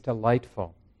joy. It's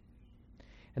delightful.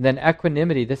 And then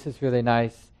equanimity, this is really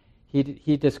nice.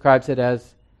 He describes it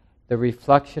as the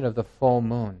reflection of the full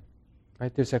moon.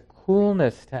 Right? There's a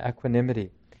coolness to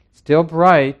equanimity. Still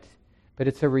bright, but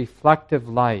it's a reflective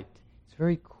light. It's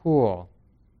very cool.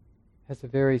 It has a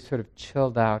very sort of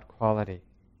chilled out quality.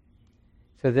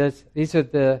 So these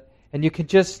are and you can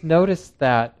just notice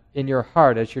that in your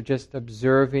heart as you're just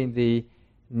observing the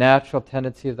natural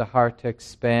tendency of the heart to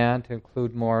expand, to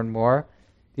include more and more.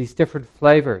 These different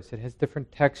flavors. It has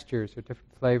different textures or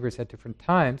different flavors at different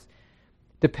times,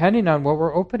 depending on what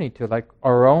we're opening to, like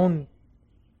our own,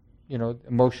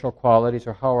 emotional qualities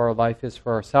or how our life is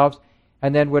for ourselves,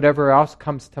 and then whatever else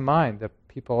comes to mind, the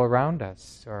people around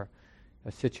us or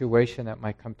a situation that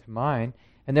might come to mind.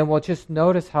 And then we'll just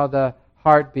notice how the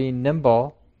heart being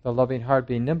nimble, the loving heart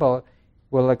being nimble,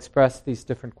 will express these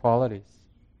different qualities.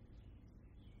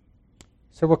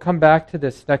 So we'll come back to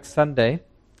this next Sunday,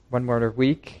 one more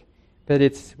week, but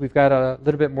we've got a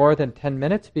little bit more than 10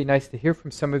 minutes. It'd be nice to hear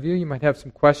from some of you. You might have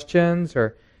some questions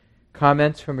or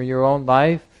comments from your own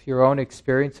life, your own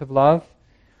experience of love.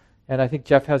 And I think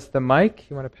Jeff has the mic.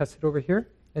 You want to pass it over here?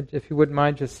 And if you wouldn't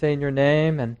mind just saying your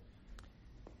name, and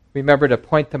remember to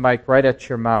point the mic right at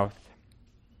your mouth.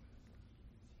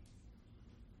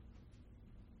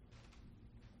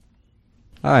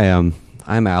 Hi,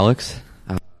 I'm Alex.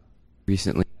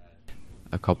 Recently had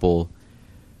a couple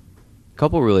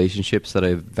relationships that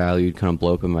I've valued kind of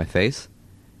blow up in my face.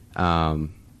 And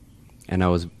I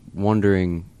was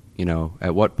wondering,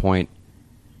 at what point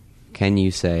can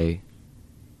you say,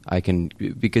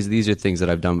 because these are things that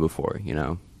I've done before,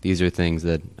 these are things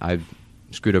that I've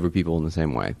screwed over people in the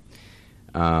same way.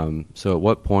 So at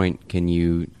what point can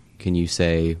you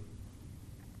say,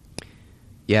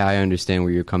 yeah, I understand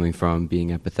where you're coming from, being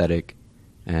empathetic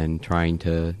and trying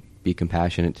to be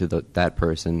compassionate to that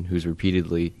person who's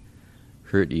repeatedly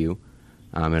hurt you,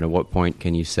 and at what point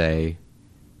can you say,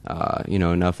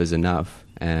 enough is enough,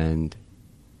 and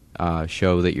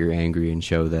show that you're angry and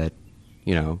show that,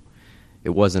 it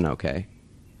wasn't okay?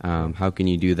 How can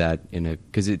you do that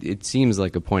because it seems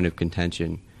like a point of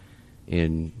contention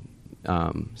in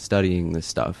studying this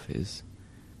stuff, is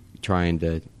trying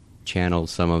to channel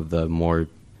some of the more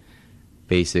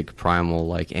basic, primal,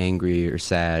 like angry or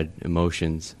sad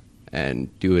emotions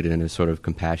and do it in a sort of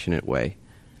compassionate way.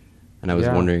 And I was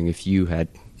wondering if you had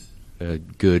a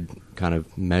good kind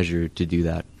of measure to do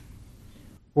that.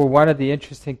 Well, one of the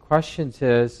interesting questions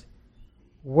is,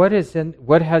 what has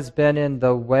been in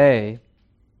the way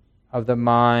of the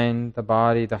mind, the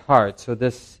body, the heart? So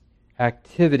this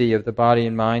activity of the body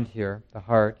and mind here, the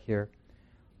heart here,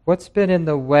 what's been in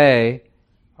the way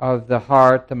of the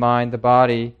heart, the mind, the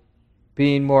body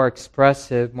being more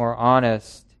expressive, more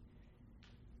honest,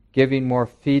 giving more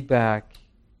feedback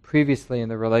previously in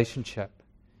the relationship?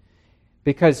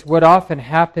 Because what often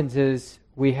happens is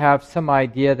we have some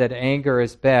idea that anger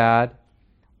is bad,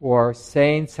 or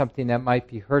saying something that might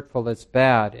be hurtful is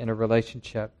bad in a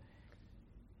relationship.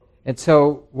 And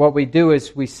so what we do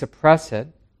is we suppress it,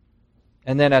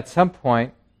 and then at some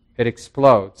point it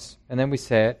explodes, and then we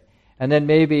say it, and then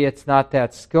maybe it's not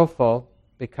that skillful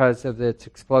because of its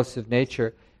explosive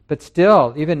nature, but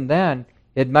still, even then,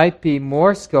 it might be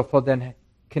more skillful than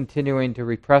continuing to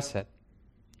repress it,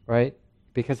 right?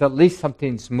 Because at least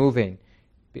something's moving.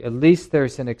 At least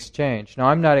there's an exchange. Now,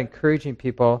 I'm not encouraging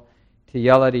people to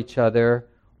yell at each other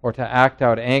or to act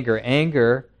out anger.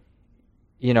 Anger,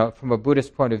 from a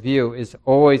Buddhist point of view, is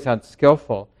always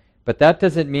unskillful. But that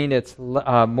doesn't mean it's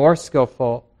more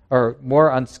skillful or more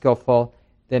unskillful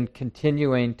than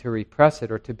continuing to repress it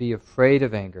or to be afraid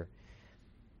of anger.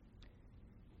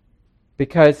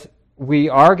 Because we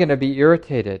are going to be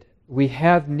irritated. We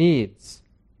have needs,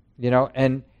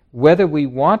 and whether we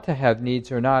want to have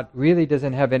needs or not really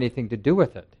doesn't have anything to do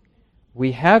with it.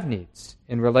 We have needs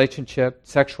in relationship,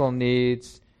 sexual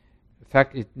needs,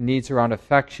 needs around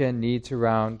affection, needs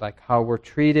around like how we're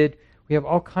treated. We have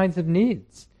all kinds of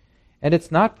needs. And it's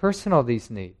not personal, these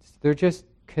needs. They're just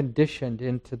conditioned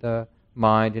into the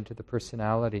mind, into the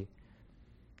personality.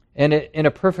 And in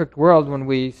a perfect world, when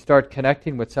we start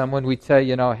connecting with someone, we'd say,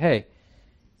 hey,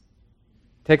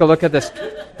 take a look at this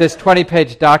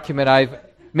 20-page document. I've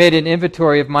made an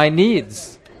inventory of my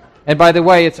needs. And by the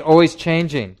way, it's always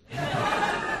changing.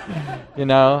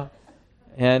 And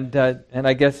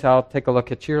I guess I'll take a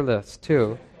look at your list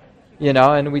too.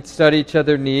 And we'd study each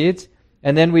other's needs,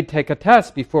 and then we'd take a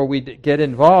test before we'd get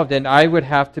involved, and I would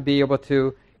have to be able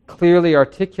to clearly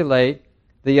articulate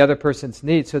the other person's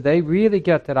needs. So they really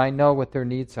get that I know what their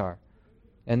needs are.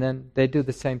 And then they do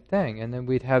the same thing. And then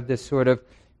we'd have this sort of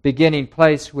beginning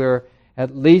place where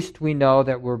at least we know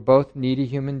that we're both needy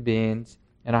human beings,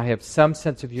 and I have some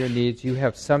sense of your needs, you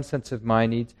have some sense of my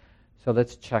needs. So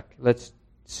let's check, let's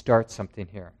start something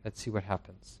here. Let's see what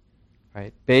happens.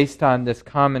 Right? Based on this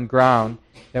common ground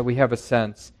that we have a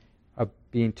sense of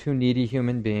being two needy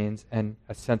human beings and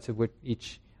a sense of what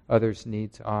each other's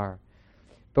needs are.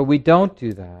 But we don't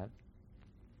do that.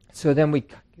 So then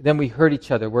we hurt each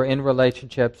other. We're in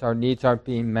relationships, our needs aren't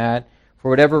being met. For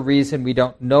whatever reason, we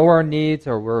don't know our needs,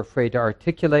 or we're afraid to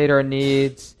articulate our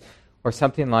needs, or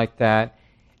something like that.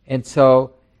 And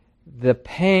so the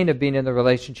pain of being in the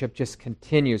relationship just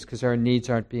continues because our needs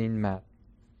aren't being met.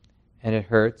 And it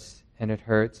hurts, and it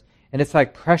hurts. And it's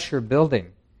like pressure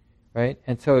building, right?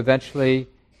 And so eventually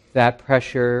that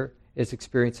pressure is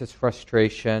experienced as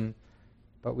frustration,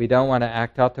 but we don't want to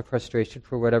act out the frustration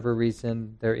for whatever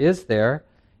reason there is there.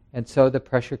 And so the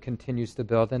pressure continues to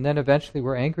build. And then eventually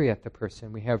we're angry at the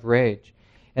person. We have rage.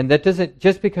 And that doesn't,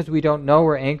 just because we don't know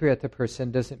we're angry at the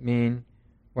person doesn't mean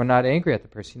we're not angry at the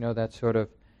person. You know, that sort of,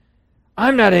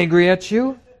 I'm not angry at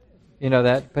you. You know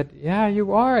that, but yeah,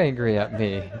 you are angry at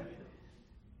me.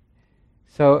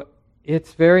 So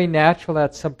it's very natural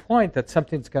at some point that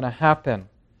something's going to happen.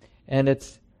 And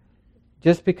it's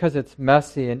just because it's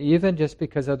messy, and even just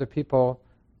because other people,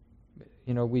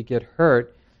 you know, we get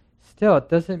hurt, still, it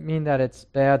doesn't mean that it's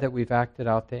bad that we've acted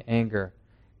out the anger.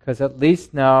 Because at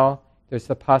least now there's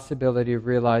the possibility of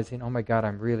realizing, oh my God,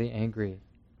 I'm really angry.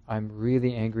 I'm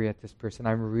really angry at this person.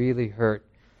 I'm really hurt.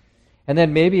 And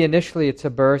then maybe initially it's a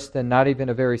burst and not even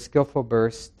a very skillful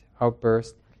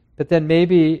outburst. But then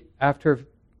maybe after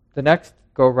the next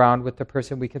go-round with the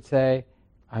person, we could say,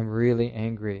 I'm really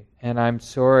angry. And I'm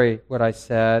sorry what I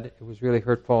said. It was really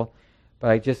hurtful.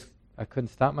 But I couldn't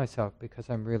stop myself because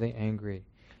I'm really angry.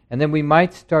 And then we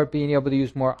might start being able to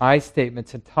use more I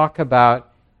statements and talk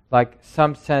about like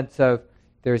some sense of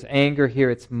there's anger here,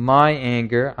 it's my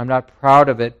anger, I'm not proud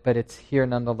of it, but it's here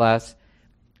nonetheless,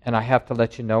 and I have to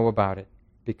let you know about it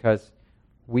because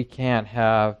we can't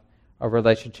have a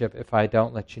relationship if I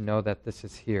don't let you know that this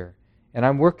is here. And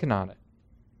I'm working on it,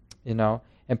 you know.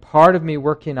 And part of me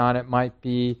working on it might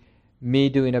be me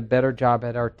doing a better job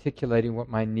at articulating what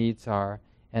my needs are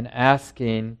and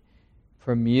asking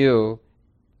from you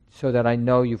so that I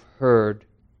know you've heard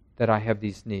that I have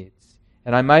these needs.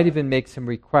 And I might even make some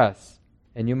requests,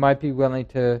 and you might be willing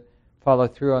to follow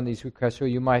through on these requests, or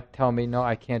you might tell me, no,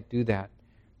 I can't do that.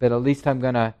 But at least I'm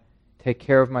going to take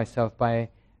care of myself by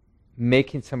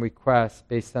making some requests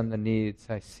based on the needs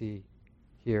I see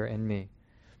here in me.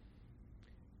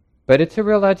 But it's a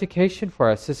real education for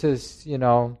us. This is, you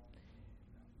know,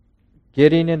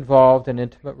 getting involved in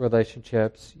intimate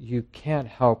relationships. You can't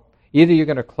help. Either you're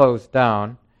going to close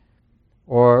down,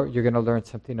 or you're going to learn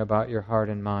something about your heart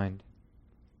and mind.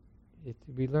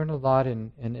 We learn a lot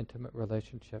in intimate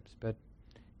relationships, but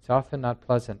it's often not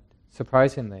pleasant,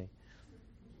 surprisingly.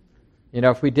 You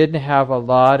know, if we didn't have a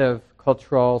lot of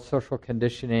cultural, social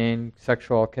conditioning,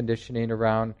 sexual conditioning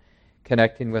around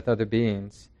connecting with other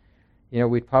beings, you know,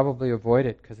 we'd probably avoid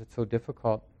it because it's so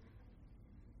difficult.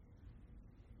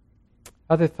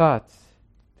 Other thoughts?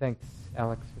 Thanks,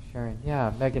 Alex, for sharing.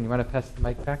 Yeah, Megan, you want to pass the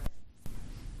mic back?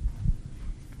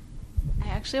 I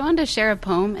actually wanted to share a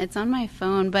poem. It's on my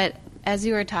phone, but as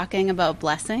you were talking about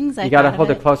blessings, you got to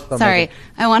hold it close to the Sorry, mic.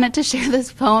 I wanted to share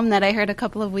this poem that I heard a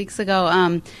couple of weeks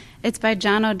ago. It's by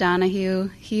John O'Donohue.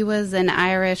 He was an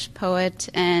Irish poet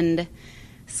and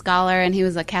scholar, and he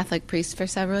was a Catholic priest for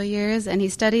several years, and he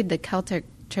studied the Celtic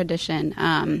tradition.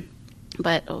 And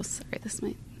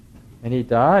he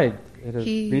died at a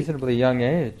reasonably young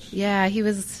age. Yeah, he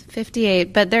was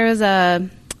 58. But there was a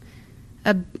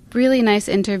really nice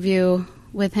interview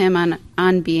with him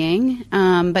on being,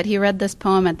 but he read this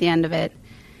poem at the end of it,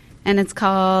 and it's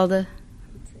called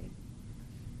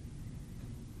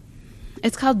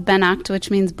Beannacht,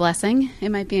 which means blessing. It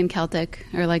might be in Celtic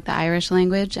or like the Irish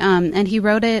language, and he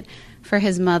wrote it for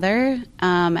his mother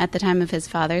at the time of his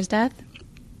father's death.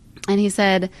 And he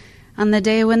said, on the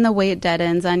day when the weight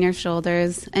deadens on your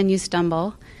shoulders and you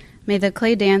stumble, may the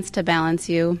clay dance to balance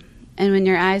you. And when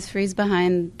your eyes freeze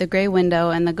behind the gray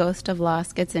window and the ghost of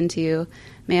loss gets into you,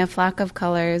 may a flock of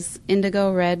colors,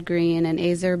 indigo, red, green, and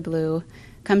azure blue,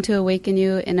 come to awaken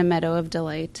you in a meadow of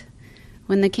delight.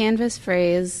 When the canvas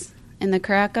frays and the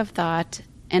crack of thought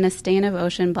and a stain of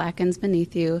ocean blackens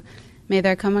beneath you, may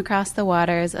there come across the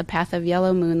waters a path of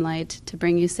yellow moonlight to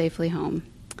bring you safely home.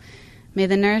 May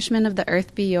the nourishment of the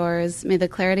earth be yours, may the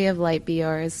clarity of light be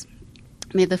yours,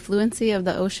 may the fluency of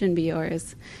the ocean be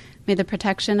yours. May the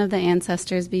protection of the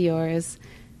ancestors be yours,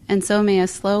 and so may a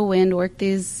slow wind work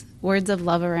these words of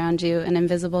love around you, an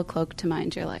invisible cloak to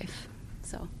mind your life.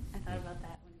 So I thought about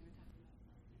that when you were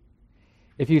talking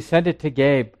about. If you send it to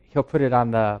Gabe, he'll put it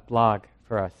on the blog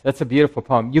for us. That's a beautiful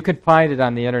poem. You can find it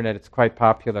on the internet. It's quite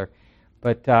popular.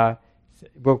 But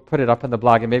we'll put it up on the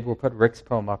blog, and maybe we'll put Rick's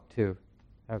poem up too.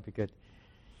 That would be good.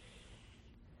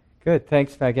 Good.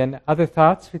 Thanks, Megan. Other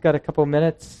thoughts? We've got a couple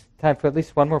minutes. Time for at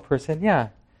least one more person. Yeah.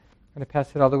 I'm going to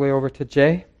pass it all the way over to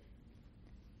Jay.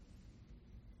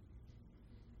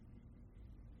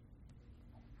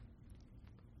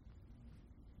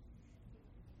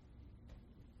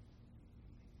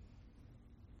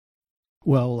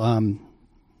 Well,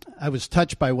 I was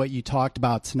touched by what you talked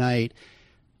about tonight,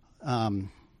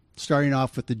 starting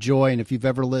off with the joy. And if you've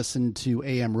ever listened to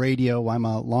AM radio, I'm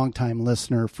a longtime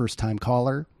listener, first-time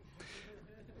caller.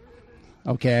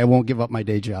 Okay, I won't give up my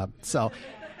day job. So,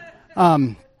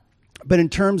 but in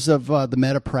terms of the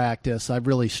metta practice, I've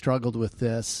really struggled with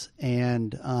this,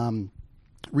 and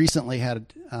recently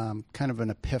had kind of an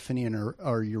epiphany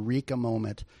or eureka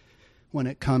moment when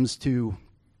it comes to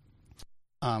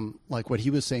like what he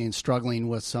was saying, struggling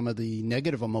with some of the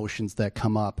negative emotions that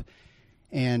come up.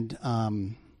 And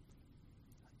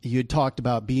you had talked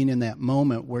about being in that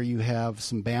moment where you have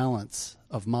some balance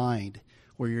of mind,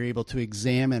 where you're able to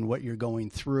examine what you're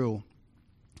going through.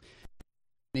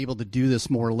 I'm able to do this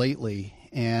more lately,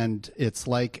 and it's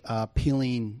like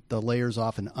peeling the layers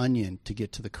off an onion to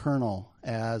get to the kernel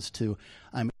as to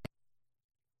I'm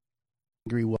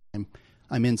angry, what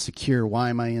I'm insecure.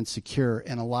 Why am I insecure?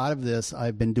 And a lot of this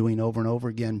I've been doing over and over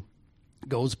again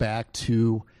goes back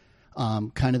to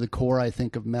kind of the core, I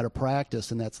think, of metta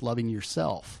practice, and that's loving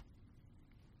yourself.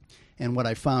 And what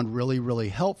I found really, really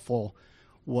helpful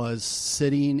was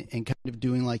sitting and kind of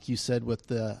doing, like you said, with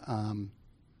the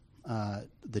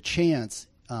chants,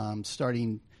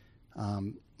 starting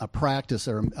a practice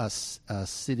or a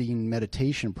sitting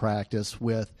meditation practice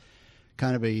with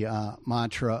kind of a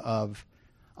mantra of,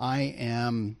 I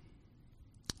am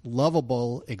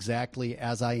lovable exactly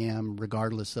as I am,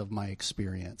 regardless of my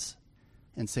experience,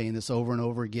 and saying this over and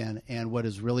over again. And what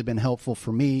has really been helpful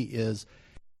for me is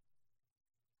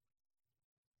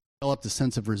develop the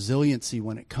sense of resiliency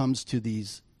when it comes to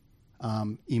these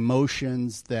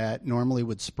emotions that normally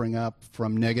would spring up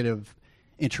from negative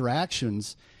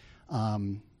interactions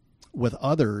with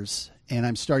others. And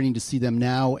I'm starting to see them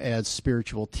now as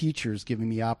spiritual teachers, giving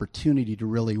me opportunity to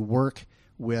really work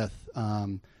with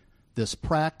this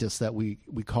practice that we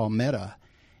call metta.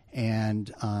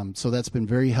 And so that's been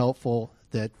very helpful,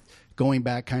 that going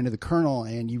back kind of the kernel,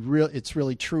 and it's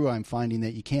really true. I'm finding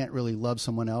that you can't really love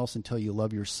someone else until you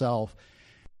love yourself.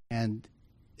 And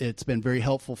it's been very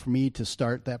helpful for me to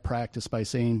start that practice by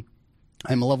saying,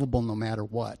 I'm lovable no matter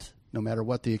what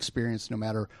the experience, no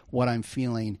matter what I'm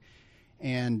feeling.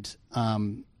 And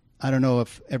I don't know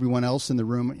if everyone else in the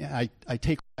room, I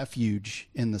take refuge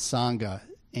in the Sangha.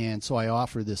 And so I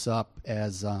offer this up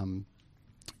as, in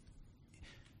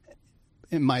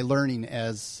my learning,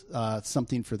 as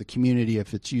something for the community.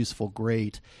 If it's useful,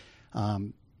 great.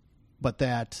 But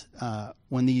that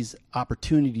when these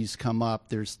opportunities come up,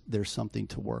 there's something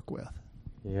to work with.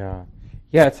 Yeah,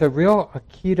 it's a real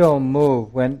Aikido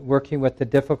move when working with the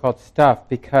difficult stuff,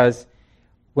 because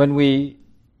when we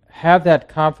have that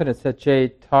confidence that Jay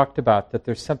talked about, that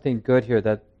there's something good here,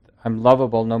 that I'm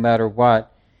lovable no matter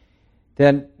what,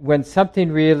 then when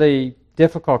something really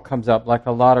difficult comes up, like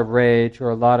a lot of rage or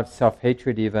a lot of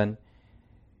self-hatred even,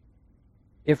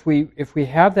 if we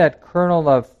have that kernel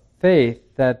of faith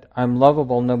that I'm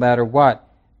lovable no matter what,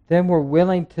 then we're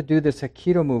willing to do this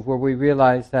Aikido move where we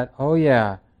realize that, oh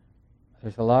yeah,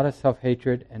 there's a lot of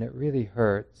self-hatred and it really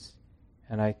hurts,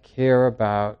 and I care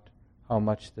about how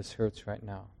much this hurts right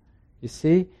now. You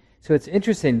see? So it's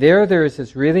interesting. There is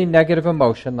this really negative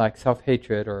emotion like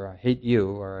self-hatred, or I hate you,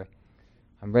 or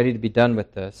I'm ready to be done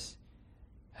with this.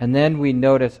 And then we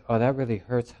notice, oh, that really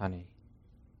hurts, honey.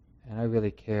 And I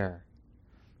really care.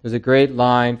 There's a great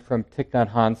line from Thich Nhat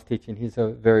Hanh's teaching. He's a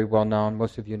very well-known,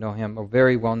 most of you know him, a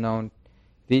very well-known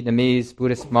Vietnamese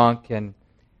Buddhist monk and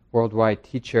worldwide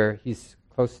teacher. He's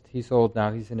old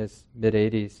now, he's in his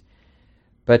mid-80s.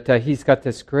 But he's got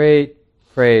this great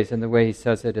phrase, and the way he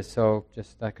says it is so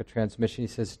just like a transmission. He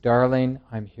says, darling,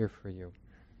 I'm here for you.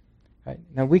 Right?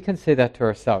 Now we can say that to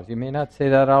ourselves. You may not say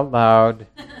that out loud.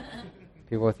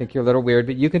 People will think you're a little weird,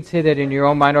 but you can say that in your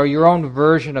own mind or your own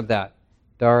version of that.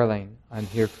 Darling, I'm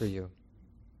here for you.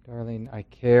 Darling, I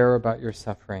care about your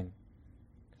suffering.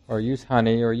 Or use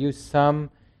honey, or use something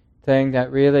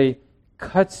that really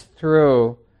cuts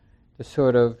through the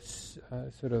sort of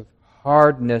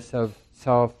hardness of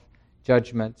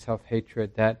self-judgment,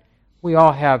 self-hatred that we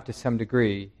all have to some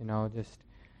degree, just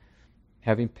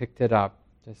having picked it up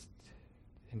just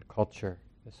in culture,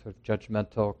 this sort of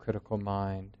judgmental, critical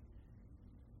mind.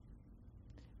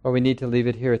 Well, we need to leave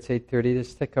it here. It's 8:30.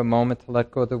 Just take a moment to let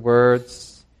go of the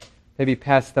words. Maybe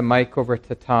pass the mic over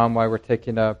to Tom while we're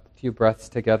taking a few breaths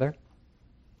together.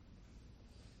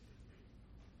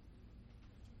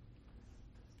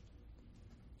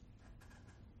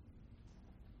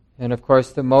 And of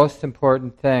course, the most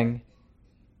important thing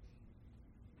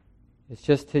is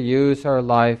just to use our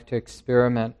life to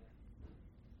experiment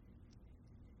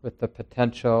with the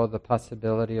potential, the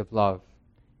possibility of love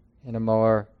in a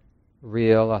more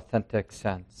real, authentic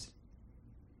sense.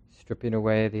 Stripping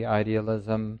away the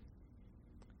idealism,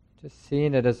 just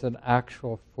seeing it as an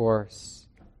actual force,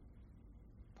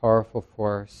 powerful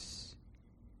force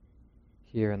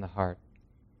here in the heart.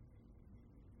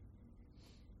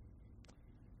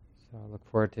 So I look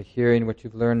forward to hearing what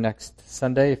you've learned next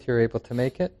Sunday if you're able to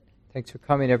make it. Thanks for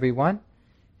coming, everyone.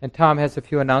 And Tom has a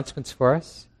few announcements for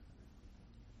us.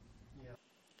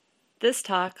 This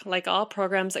talk, like all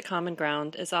programs at Common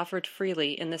Ground, is offered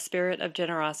freely in the spirit of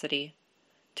generosity.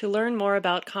 To learn more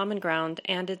about Common Ground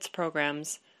and its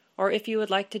programs, or if you would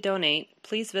like to donate,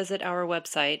 please visit our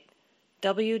website,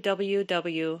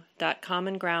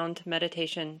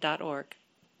 www.commongroundmeditation.org.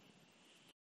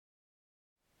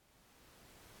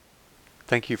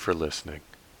 Thank you for listening.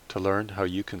 To learn how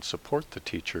you can support the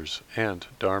teachers and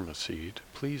Dharma Seed,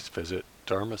 please visit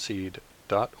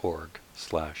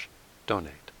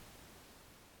dharmaseed.org/donate.